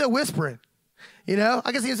see him still whispering. You know,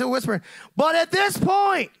 I can see him still whispering. But at this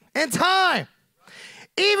point in time,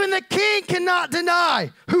 even the king cannot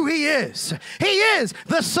deny who he is. He is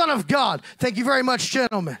the Son of God. Thank you very much,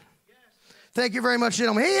 gentlemen. Thank you very much,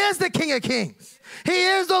 gentlemen. He is the King of Kings. He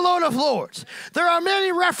is the Lord of Lords. There are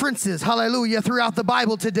many references, hallelujah, throughout the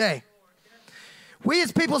Bible today. We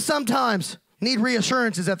as people sometimes need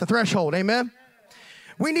reassurances at the threshold, amen?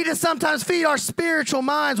 We need to sometimes feed our spiritual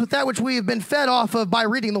minds with that which we have been fed off of by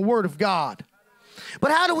reading the Word of God.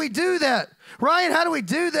 But how do we do that? Ryan, how do we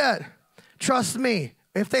do that? Trust me,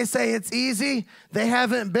 if they say it's easy, they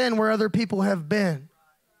haven't been where other people have been.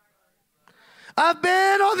 I've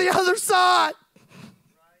been on the other side.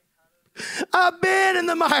 I've been in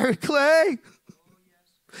the miry clay.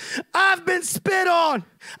 I've been spit on.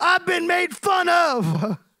 I've been made fun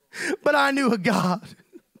of. But I knew a God.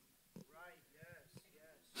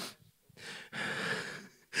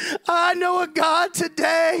 I know a God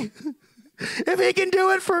today. If he can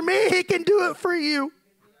do it for me, he can do it for you.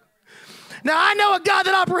 Now, I know a God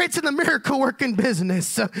that operates in the miracle working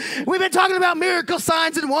business. We've been talking about miracle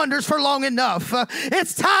signs and wonders for long enough.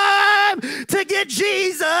 It's time to get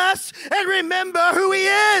Jesus and remember who he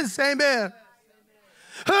is. Amen.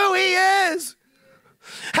 Who he is.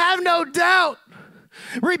 Have no doubt.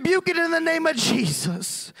 Rebuke it in the name of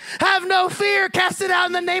Jesus. Have no fear. Cast it out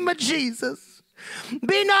in the name of Jesus.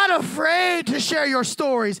 Be not afraid to share your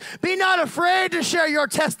stories. Be not afraid to share your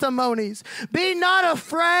testimonies. Be not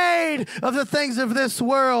afraid of the things of this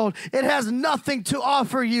world. It has nothing to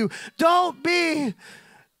offer you. Don't be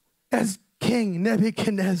as King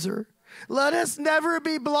Nebuchadnezzar. Let us never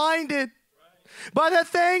be blinded by the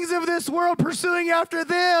things of this world, pursuing after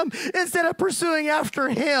them instead of pursuing after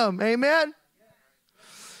him. Amen?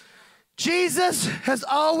 Jesus has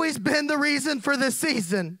always been the reason for this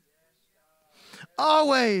season.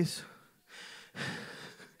 Always.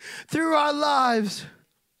 Through our lives,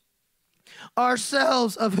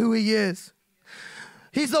 ourselves of who he is.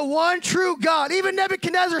 He's the one true God. Even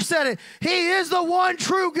Nebuchadnezzar said it. He is the one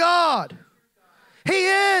true God. He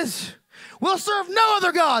is. We'll serve no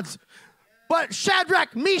other gods but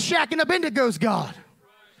Shadrach, Meshach, and Abednego's God.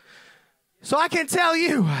 So I can tell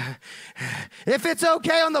you, if it's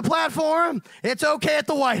okay on the platform, it's okay at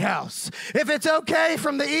the White House. If it's okay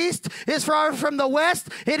from the east, it's from the west,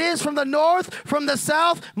 it is from the north, from the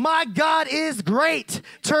south. My God is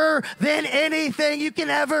greater than anything you can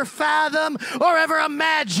ever fathom or ever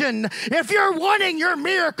imagine. If you're wanting your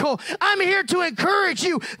miracle, I'm here to encourage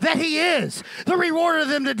you that He is the rewarder of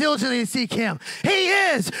them that diligently seek Him. He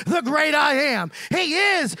is the great I am. He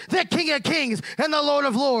is the King of Kings and the Lord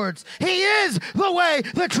of Lords. He is the way,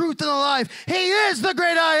 the truth, and the life. He is the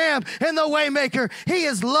great I am and the way maker. He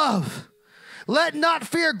is love. Let not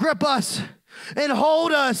fear grip us and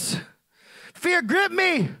hold us. Fear gripped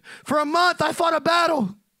me. For a month I fought a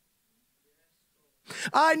battle.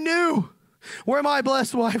 I knew where my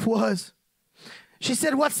blessed wife was. She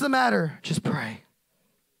said, "What's the matter?" "Just pray."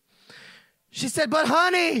 She said, "But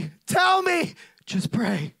honey, tell me." "Just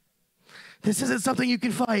pray. This isn't something you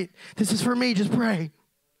can fight. This is for me. Just pray.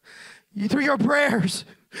 Through your prayers,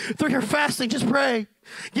 through your fasting, just pray.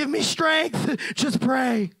 Give me strength. Just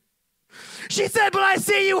pray." She said, "But I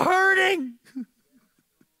see you hurting."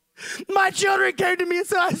 My children came to me and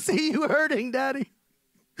said, "I see you hurting, Daddy.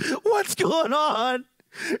 What's going on?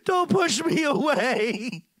 Don't push me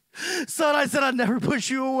away." "Son," I said, "I'd never push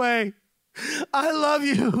you away. I love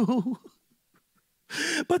you.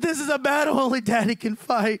 But this is a battle only Daddy can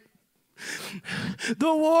fight.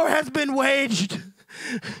 The war has been waged.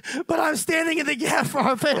 But I'm standing in the gap for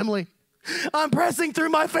our family. I'm pressing through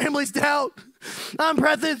my family's doubt. I'm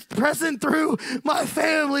pressing through my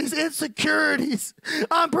family's insecurities.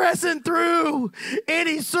 I'm pressing through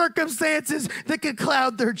any circumstances that could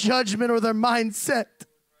cloud their judgment or their mindset.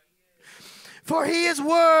 For He is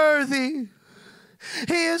worthy.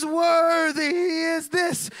 He is worthy. He is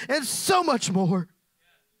this and so much more.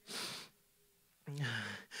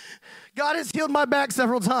 God has healed my back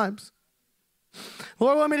several times.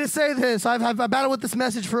 Lord wanted me to say this. I've battled with this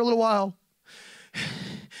message for a little while.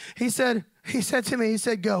 He said to me,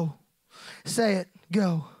 "Go. Say it.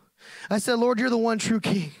 Go." I said, "Lord, you're the one true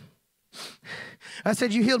King." I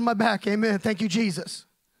said, "You healed my back." Amen. Thank you, Jesus.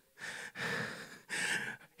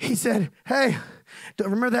 He said, "Hey,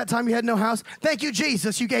 remember that time you had no house? Thank you,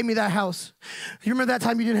 Jesus, you gave me that house. You remember that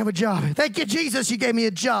time you didn't have a job? Thank you, Jesus, you gave me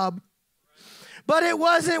a job." But it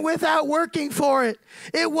wasn't without working for it.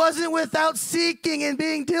 It wasn't without seeking and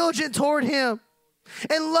being diligent toward Him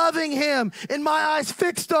and loving Him and my eyes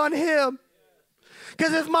fixed on Him.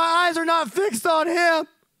 Because if my eyes are not fixed on Him,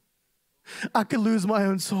 I could lose my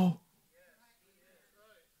own soul.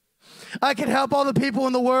 I could help all the people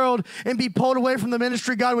in the world and be pulled away from the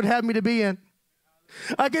ministry God would have me to be in.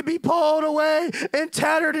 I could be pulled away and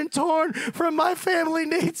tattered and torn from my family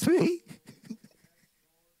needs me.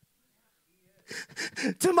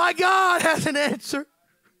 To my God has an answer.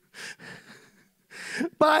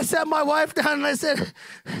 But I sat my wife down and I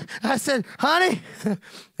said, "Honey,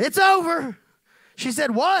 it's over." She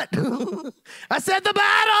said, "What?" I said, "The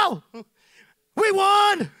battle. We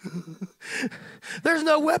won. There's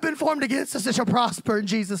no weapon formed against us that shall prosper in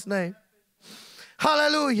Jesus' name."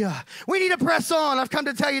 Hallelujah. We need to press on. I've come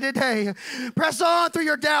to tell you today. Press on through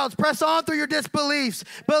your doubts. Press on through your disbeliefs.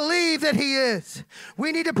 Believe that He is.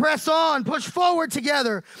 We need to press on. Push forward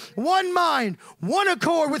together. One mind, one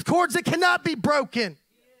accord with cords that cannot be broken.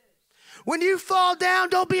 When you fall down,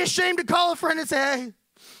 don't be ashamed to call a friend and say, "Hey,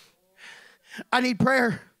 I need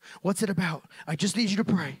prayer." "What's it about?" "I just need you to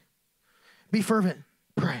pray. Be fervent.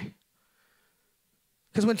 Pray.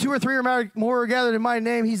 Because when 2 or 3 or more are gathered in my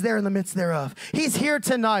name, He's there in the midst thereof." He's here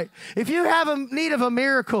tonight. If you have a need of a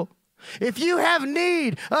miracle, if you have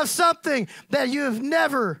need of something that you have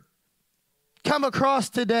never come across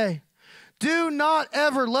today, do not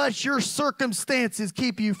ever let your circumstances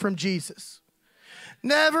keep you from Jesus.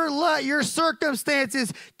 Never let your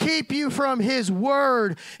circumstances keep you from His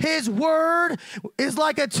word. His word is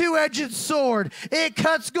like a two-edged sword. It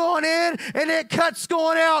cuts going in and it cuts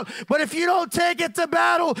going out. But if you don't take it to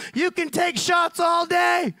battle, you can take shots all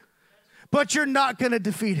day, but you're not going to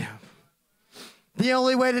defeat Him. The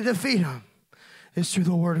only way to defeat Him is through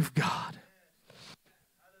the word of God.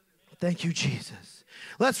 Thank you, Jesus.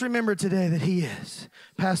 Let's remember today that He is.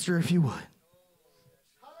 Pastor, if you would.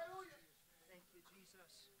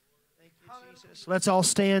 Let's all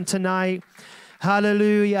stand tonight.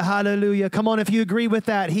 Hallelujah, hallelujah. Come on, if you agree with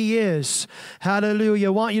that, He is. Hallelujah.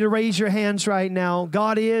 I want you to raise your hands right now.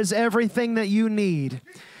 God is everything that you need.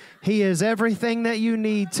 He is everything that you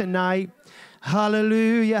need tonight.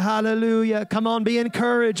 Hallelujah, hallelujah. Come on, be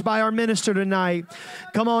encouraged by our minister tonight.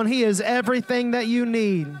 Come on, He is everything that you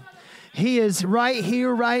need. He is right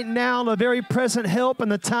here, right now, the very present help in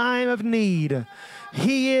the time of need.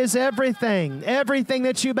 He is everything, everything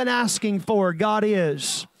that you've been asking for, God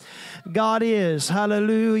is. God is.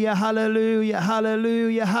 Hallelujah, hallelujah,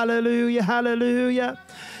 hallelujah, hallelujah, hallelujah.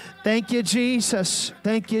 Thank you, Jesus.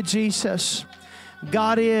 Thank you, Jesus.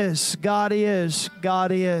 God is, God is,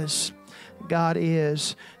 God is, God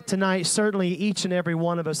is. Tonight, certainly each and every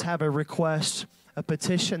one of us have a request, a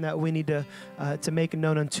petition that we need to make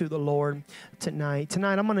known unto the Lord tonight.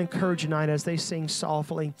 Tonight, I'm going to encourage you tonight as they sing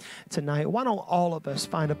softly tonight. Why don't all of us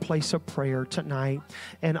find a place of prayer tonight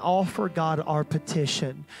and offer God our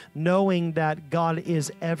petition, knowing that God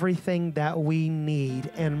is everything that we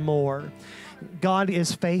need and more. God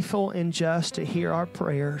is faithful and just to hear our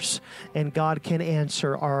prayers, and God can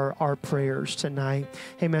answer our prayers tonight.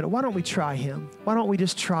 Amen. Why don't we try Him? Why don't we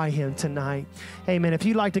just try Him tonight? Amen. If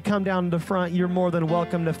you'd like to come down to the front, you're more than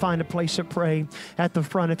welcome to find a place to pray at the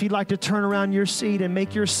front. If you'd like to turn around your seat and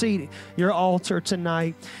make your seat your altar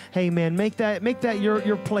tonight, amen. Make that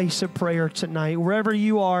your place of prayer tonight. Wherever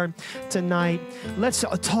you are tonight, let's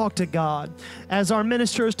talk to God. As our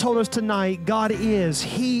minister has told us tonight, God is,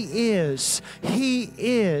 He is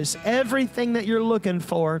everything that you're looking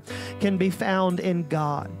for can be found in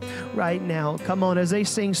God right now. Come on, as they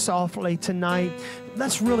sing softly tonight,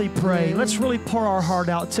 let's really pray. Let's really pour our heart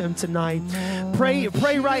out to Him tonight. Pray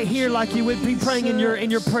right here like you would be praying in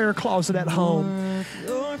your prayer closet at home.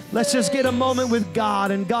 Let's just get a moment with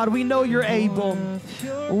God. And God, we know You're able.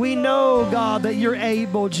 We know, God, that You're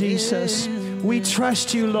able, Jesus. We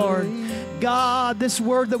trust You, Lord. God, this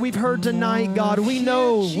word that we've heard tonight, God, we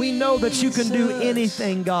know that You can do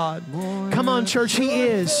anything, God. Come on, church, He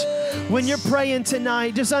is. When you're praying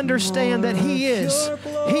tonight, just understand that He is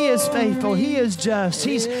faithful. He is just.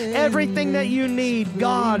 He's everything that you need.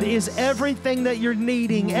 God is everything that you're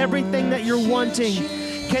needing, everything that you're wanting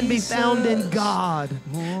can be found in God.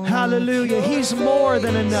 Hallelujah. He's more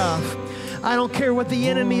than enough. I don't care what the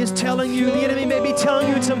enemy is telling you. The enemy may be telling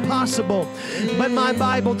you it's impossible. But my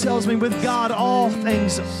Bible tells me with God all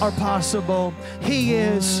things are possible. He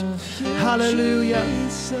is. Hallelujah.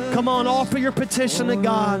 Come on, offer your petition to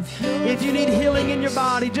God. If you need healing in your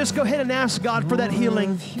body, just go ahead and ask God for that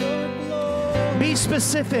healing. Be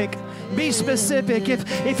specific. Be specific.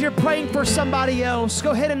 If you're praying for somebody else, go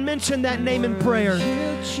ahead and mention that name in prayer.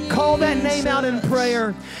 Call that name out in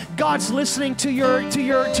prayer. God's listening to your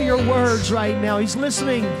words right now. He's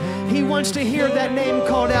listening. He wants to hear that name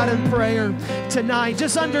called out in prayer tonight.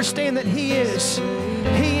 Just understand that He is.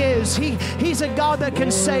 He is. He's a God that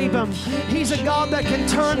can save them. He's a God that can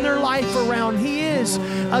turn their life around. He is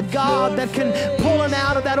a God that can pull them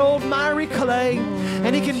out of that old miry clay,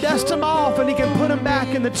 and He can dust them off, and He can put them back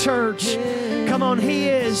in the church. Come on, He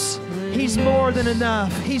is. He's more than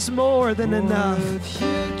enough. He's more than enough.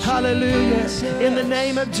 Hallelujah. In the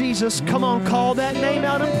name of Jesus, come on, call that name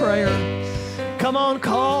out in prayer. Come on,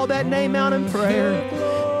 call that name out in prayer.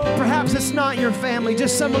 Perhaps it's not your family,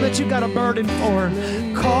 just someone that you've got a burden for.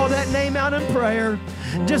 Call that name out in prayer.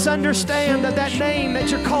 Just understand that name that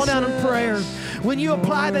you're calling out in prayer, when you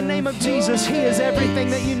apply the name of Jesus, He is everything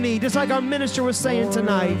that you need. Just like our minister was saying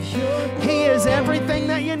tonight, He is everything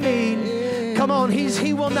that you need. Come on,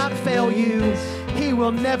 He will not fail you. He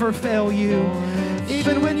will never fail you.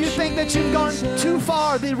 Even when you think that you've gone too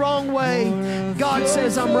far the wrong way, God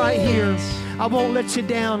says, I'm right here. I won't let you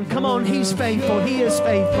down. Come on, He's faithful. He is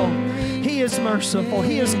faithful. He is merciful.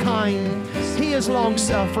 He is kind. He is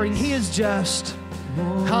long-suffering. He is just.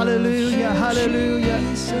 Hallelujah, hallelujah,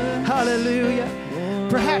 hallelujah.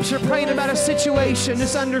 Perhaps you're praying about a situation.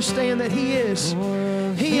 Just understand that He is.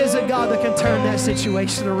 He is a God that can turn that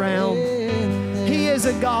situation around. He is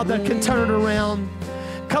a God that can turn it around.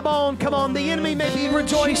 Come on, come on. The enemy may be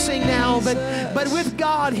rejoicing now, but with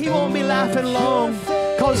God, He won't be laughing long,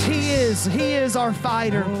 because He is our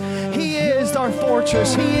fighter. He is our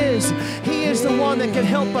fortress. He is the one that can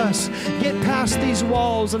help us get past these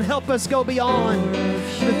walls and help us go beyond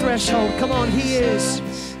the threshold. Come on, He is.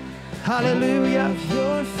 Hallelujah.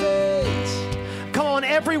 Come on,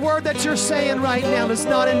 every word that you're saying right now is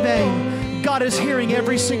not in vain. God is hearing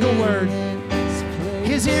every single word.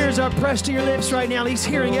 His ears are pressed to your lips right now. He's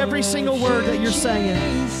hearing every single word that you're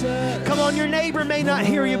saying. Come on, your neighbor may not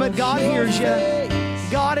hear you, but God hears you.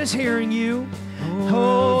 God is hearing you.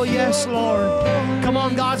 Oh, yes, Lord. Come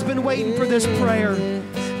on, God's been waiting for this prayer.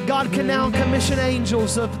 God can now commission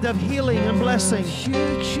angels of healing and blessing.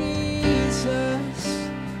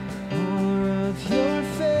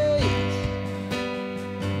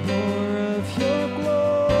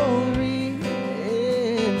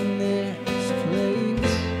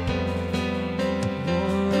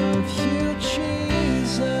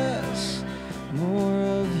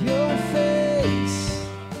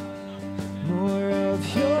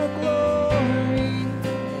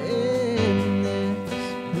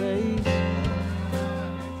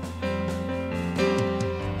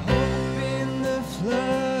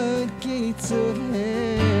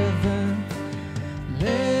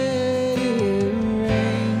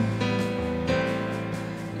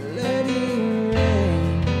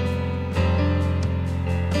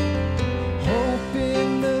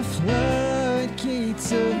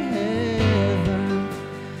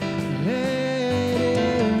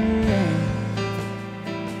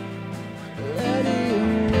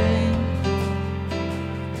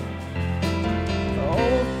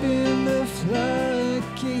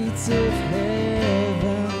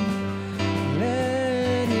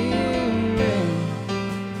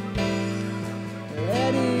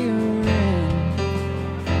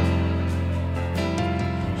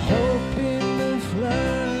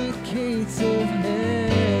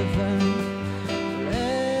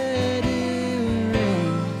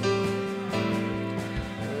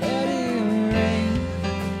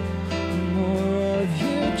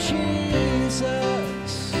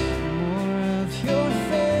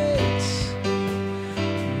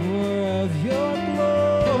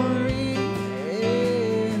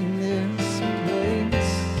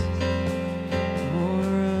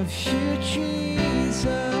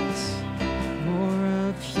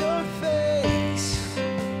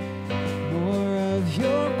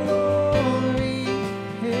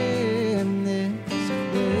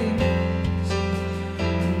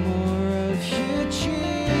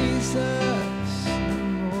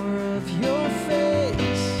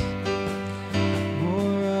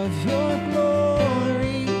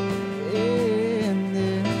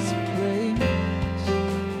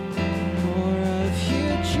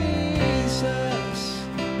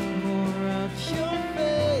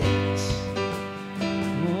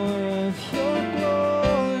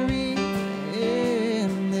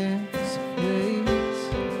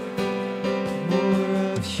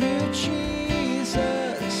 of you,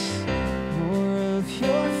 Jesus. More of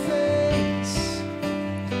your face.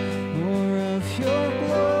 More of your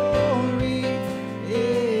glory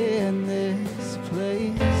in this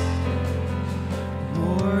place.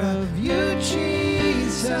 More of you,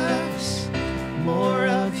 Jesus. More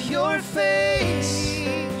of your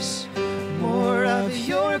face. More of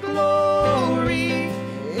your glory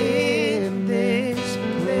in this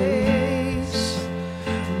place.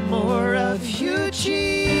 More of you,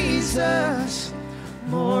 Jesus.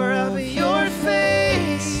 More of your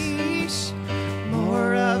face.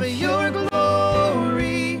 More of your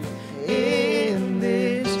glory in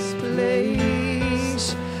this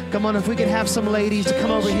place. Come on, if we could have some ladies to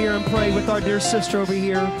come over here and pray with our dear sister over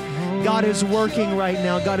here. God is working right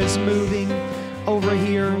now. God is moving over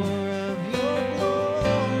here. More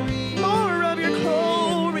of your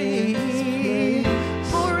glory.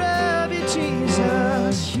 More of you,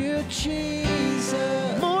 Jesus. You,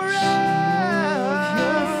 Jesus. More of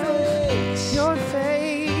your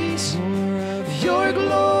face. Your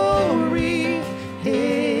glory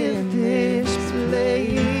in this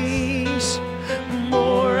place.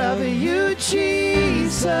 More of you,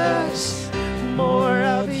 Jesus. More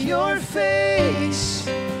of your face.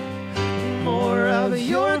 More of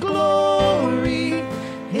your glory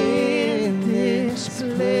in this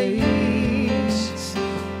place.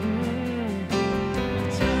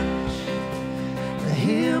 The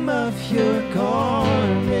hem of your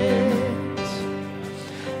garment,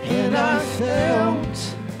 and I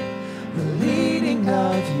felt the leading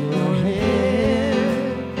of your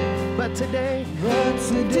hand. But today,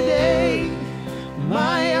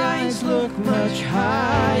 my eyes look much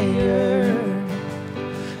higher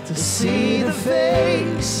to see the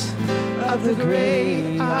face of the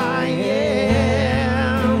great I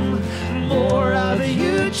am. More of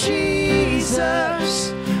you,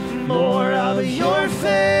 Jesus. More of your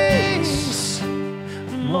face.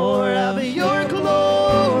 More of your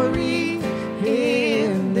glory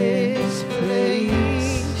in this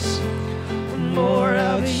place. More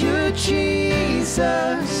of you,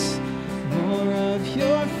 Jesus. More of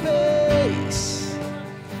your face.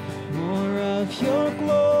 More of your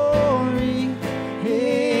glory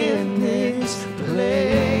in this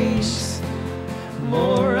place.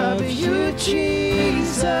 More of you,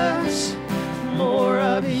 Jesus. More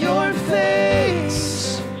of your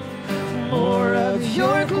face. More of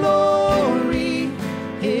your glory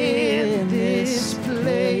in this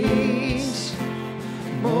place.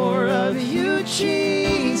 More of you,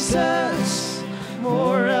 Jesus.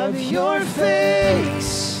 More of your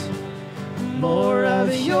face. More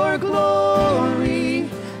of your glory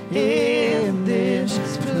in this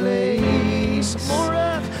place.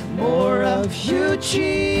 More of you,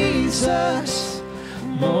 Jesus.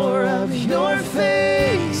 More of your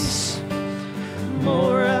face.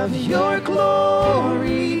 More of your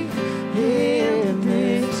glory in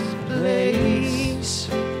this place.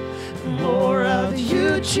 More of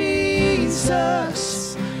you,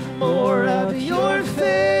 Jesus. More of your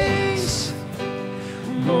face.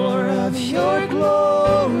 More of your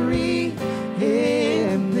glory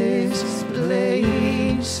in this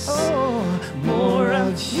place. Oh, more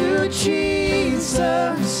of you,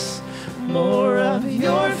 Jesus. More of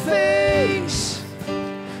your face.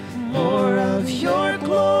 More of your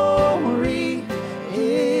glory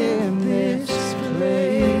in this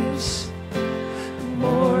place.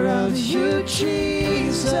 More of you,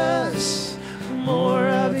 Jesus. More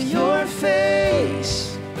of your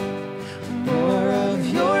face. More of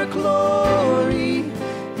your glory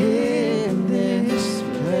in this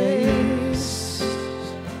place.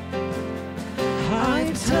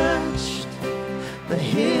 I touched the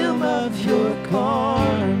hem of your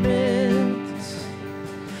garment,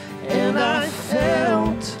 and I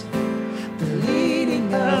felt the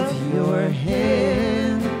leading of your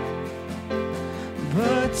hand.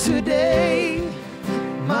 But today,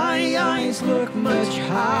 my eyes look much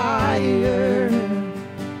higher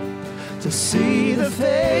to see the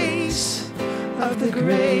face of the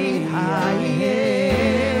great I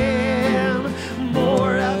am.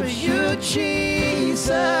 More of you,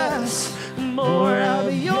 Jesus. More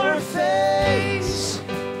of your face.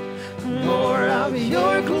 More of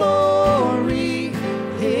your glory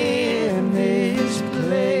in this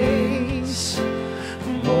place.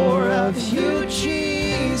 More of you,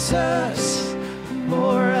 Jesus.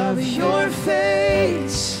 More of your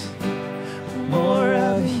face. More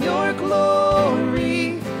of your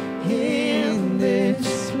glory in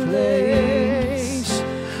this place.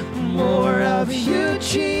 More of you,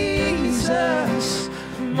 Jesus.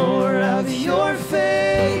 More of your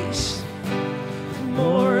face.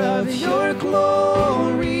 More of your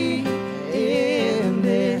glory in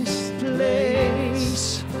this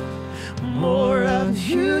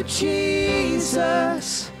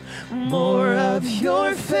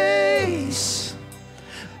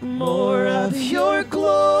more of your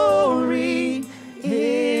glory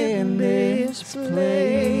in this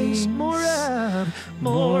place.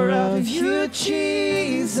 More of you,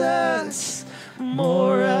 Jesus.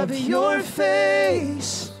 More of your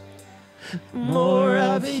face. More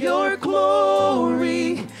of your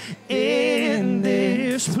glory in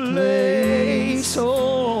this place.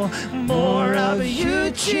 Oh, more of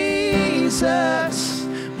you, Jesus.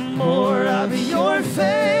 More of your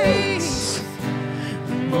face.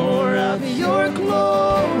 More of your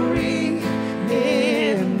glory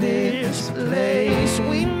in this place.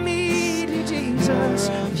 We need you, Jesus.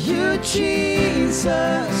 You,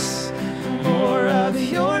 Jesus. More of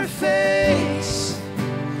your face.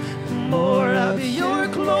 More of your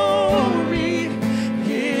glory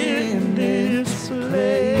in this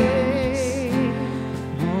place.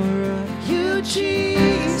 More of you,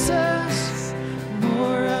 Jesus.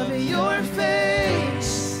 More of your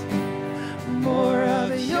face. More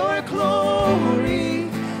of your glory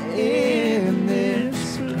in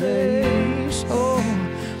this place. Oh,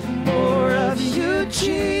 more of you,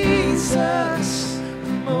 Jesus.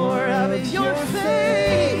 More of your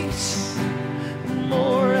face.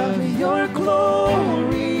 More of your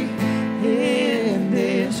glory in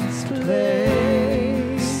this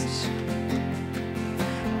place.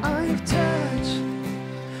 I've touched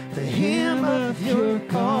the hem of your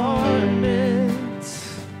garment,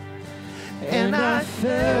 and I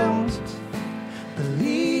felt the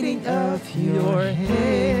leading of your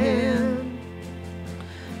hand.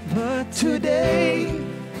 But today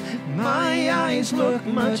my eyes look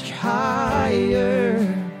much higher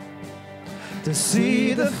to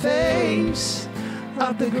see the face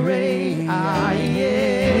of the great I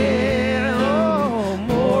am. Oh,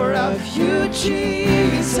 more of you,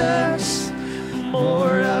 Jesus.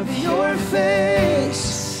 More of your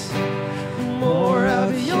face. More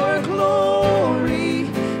of your glory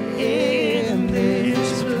in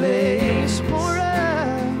this place. More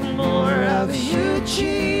of you,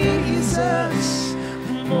 Jesus.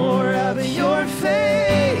 More of your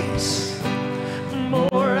face.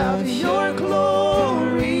 More of your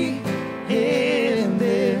glory in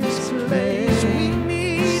this place. We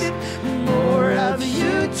need more of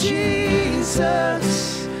you,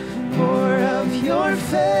 Jesus. More of your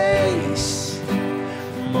face.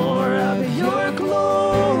 More of your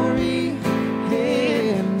glory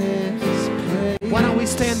in this place. Why don't we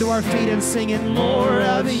stand to our feet and sing it? More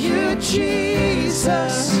of you,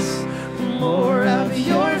 Jesus. More of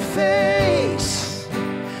your face.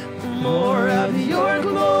 More of your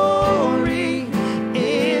glory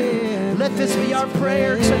in. Let this be our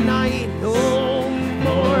prayer tonight. Oh,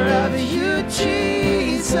 more of you,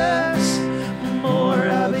 Jesus. More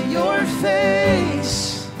of your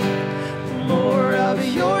face. More of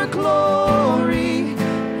your glory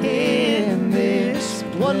in this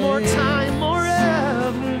place. One more time.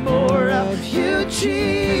 More of you,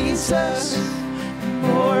 Jesus.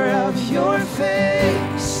 More of your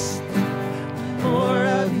face. More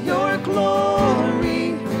of your glory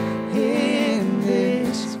in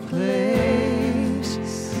this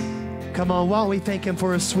place. Come on, why don't we thank him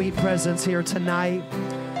for his sweet presence here tonight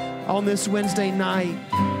on this Wednesday night.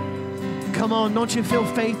 Come on, don't you feel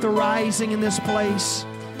faith arising in this place?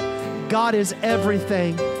 God is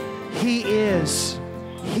everything. He is.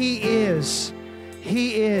 He is.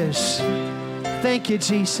 He is. Thank you,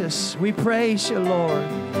 Jesus. We praise you, Lord.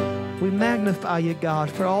 We magnify you, God,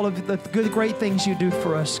 for all of the good, great things you do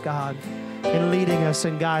for us, God, in leading us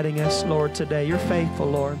and guiding us, Lord, today. You're faithful,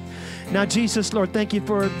 Lord. Now, Jesus, Lord, thank you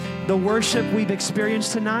for the worship we've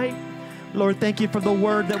experienced tonight. Lord, thank you for the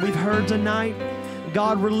word that we've heard tonight.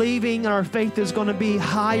 God, we're leaving, and our faith is going to be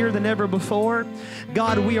higher than ever before.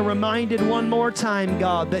 God, we are reminded one more time,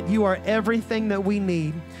 God, that you are everything that we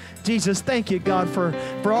need. Jesus, thank you, God, for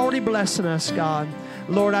already blessing us, God.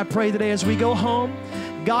 Lord, I pray today as we go home,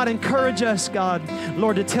 God, encourage us, God,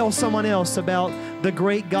 Lord, to tell someone else about the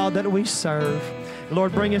great God that we serve.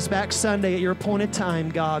 Lord, bring us back Sunday at your appointed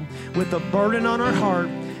time, God, with a burden on our heart.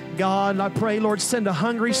 God, I pray, Lord, send a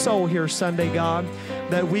hungry soul here Sunday, God,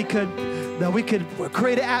 that we could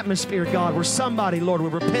create an atmosphere, God, where somebody, Lord,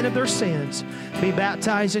 would repent of their sins, be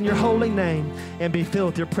baptized in your holy name, and be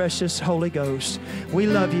filled with your precious Holy Ghost. We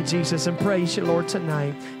love you, Jesus, and praise you, Lord,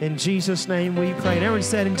 tonight. In Jesus' name we pray. And everyone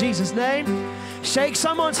said, in Jesus' name, shake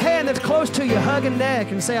someone's hand that's close to you, hug a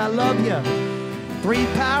neck, and say, I love you. 3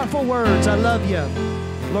 powerful words, I love you.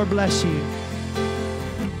 Lord bless you.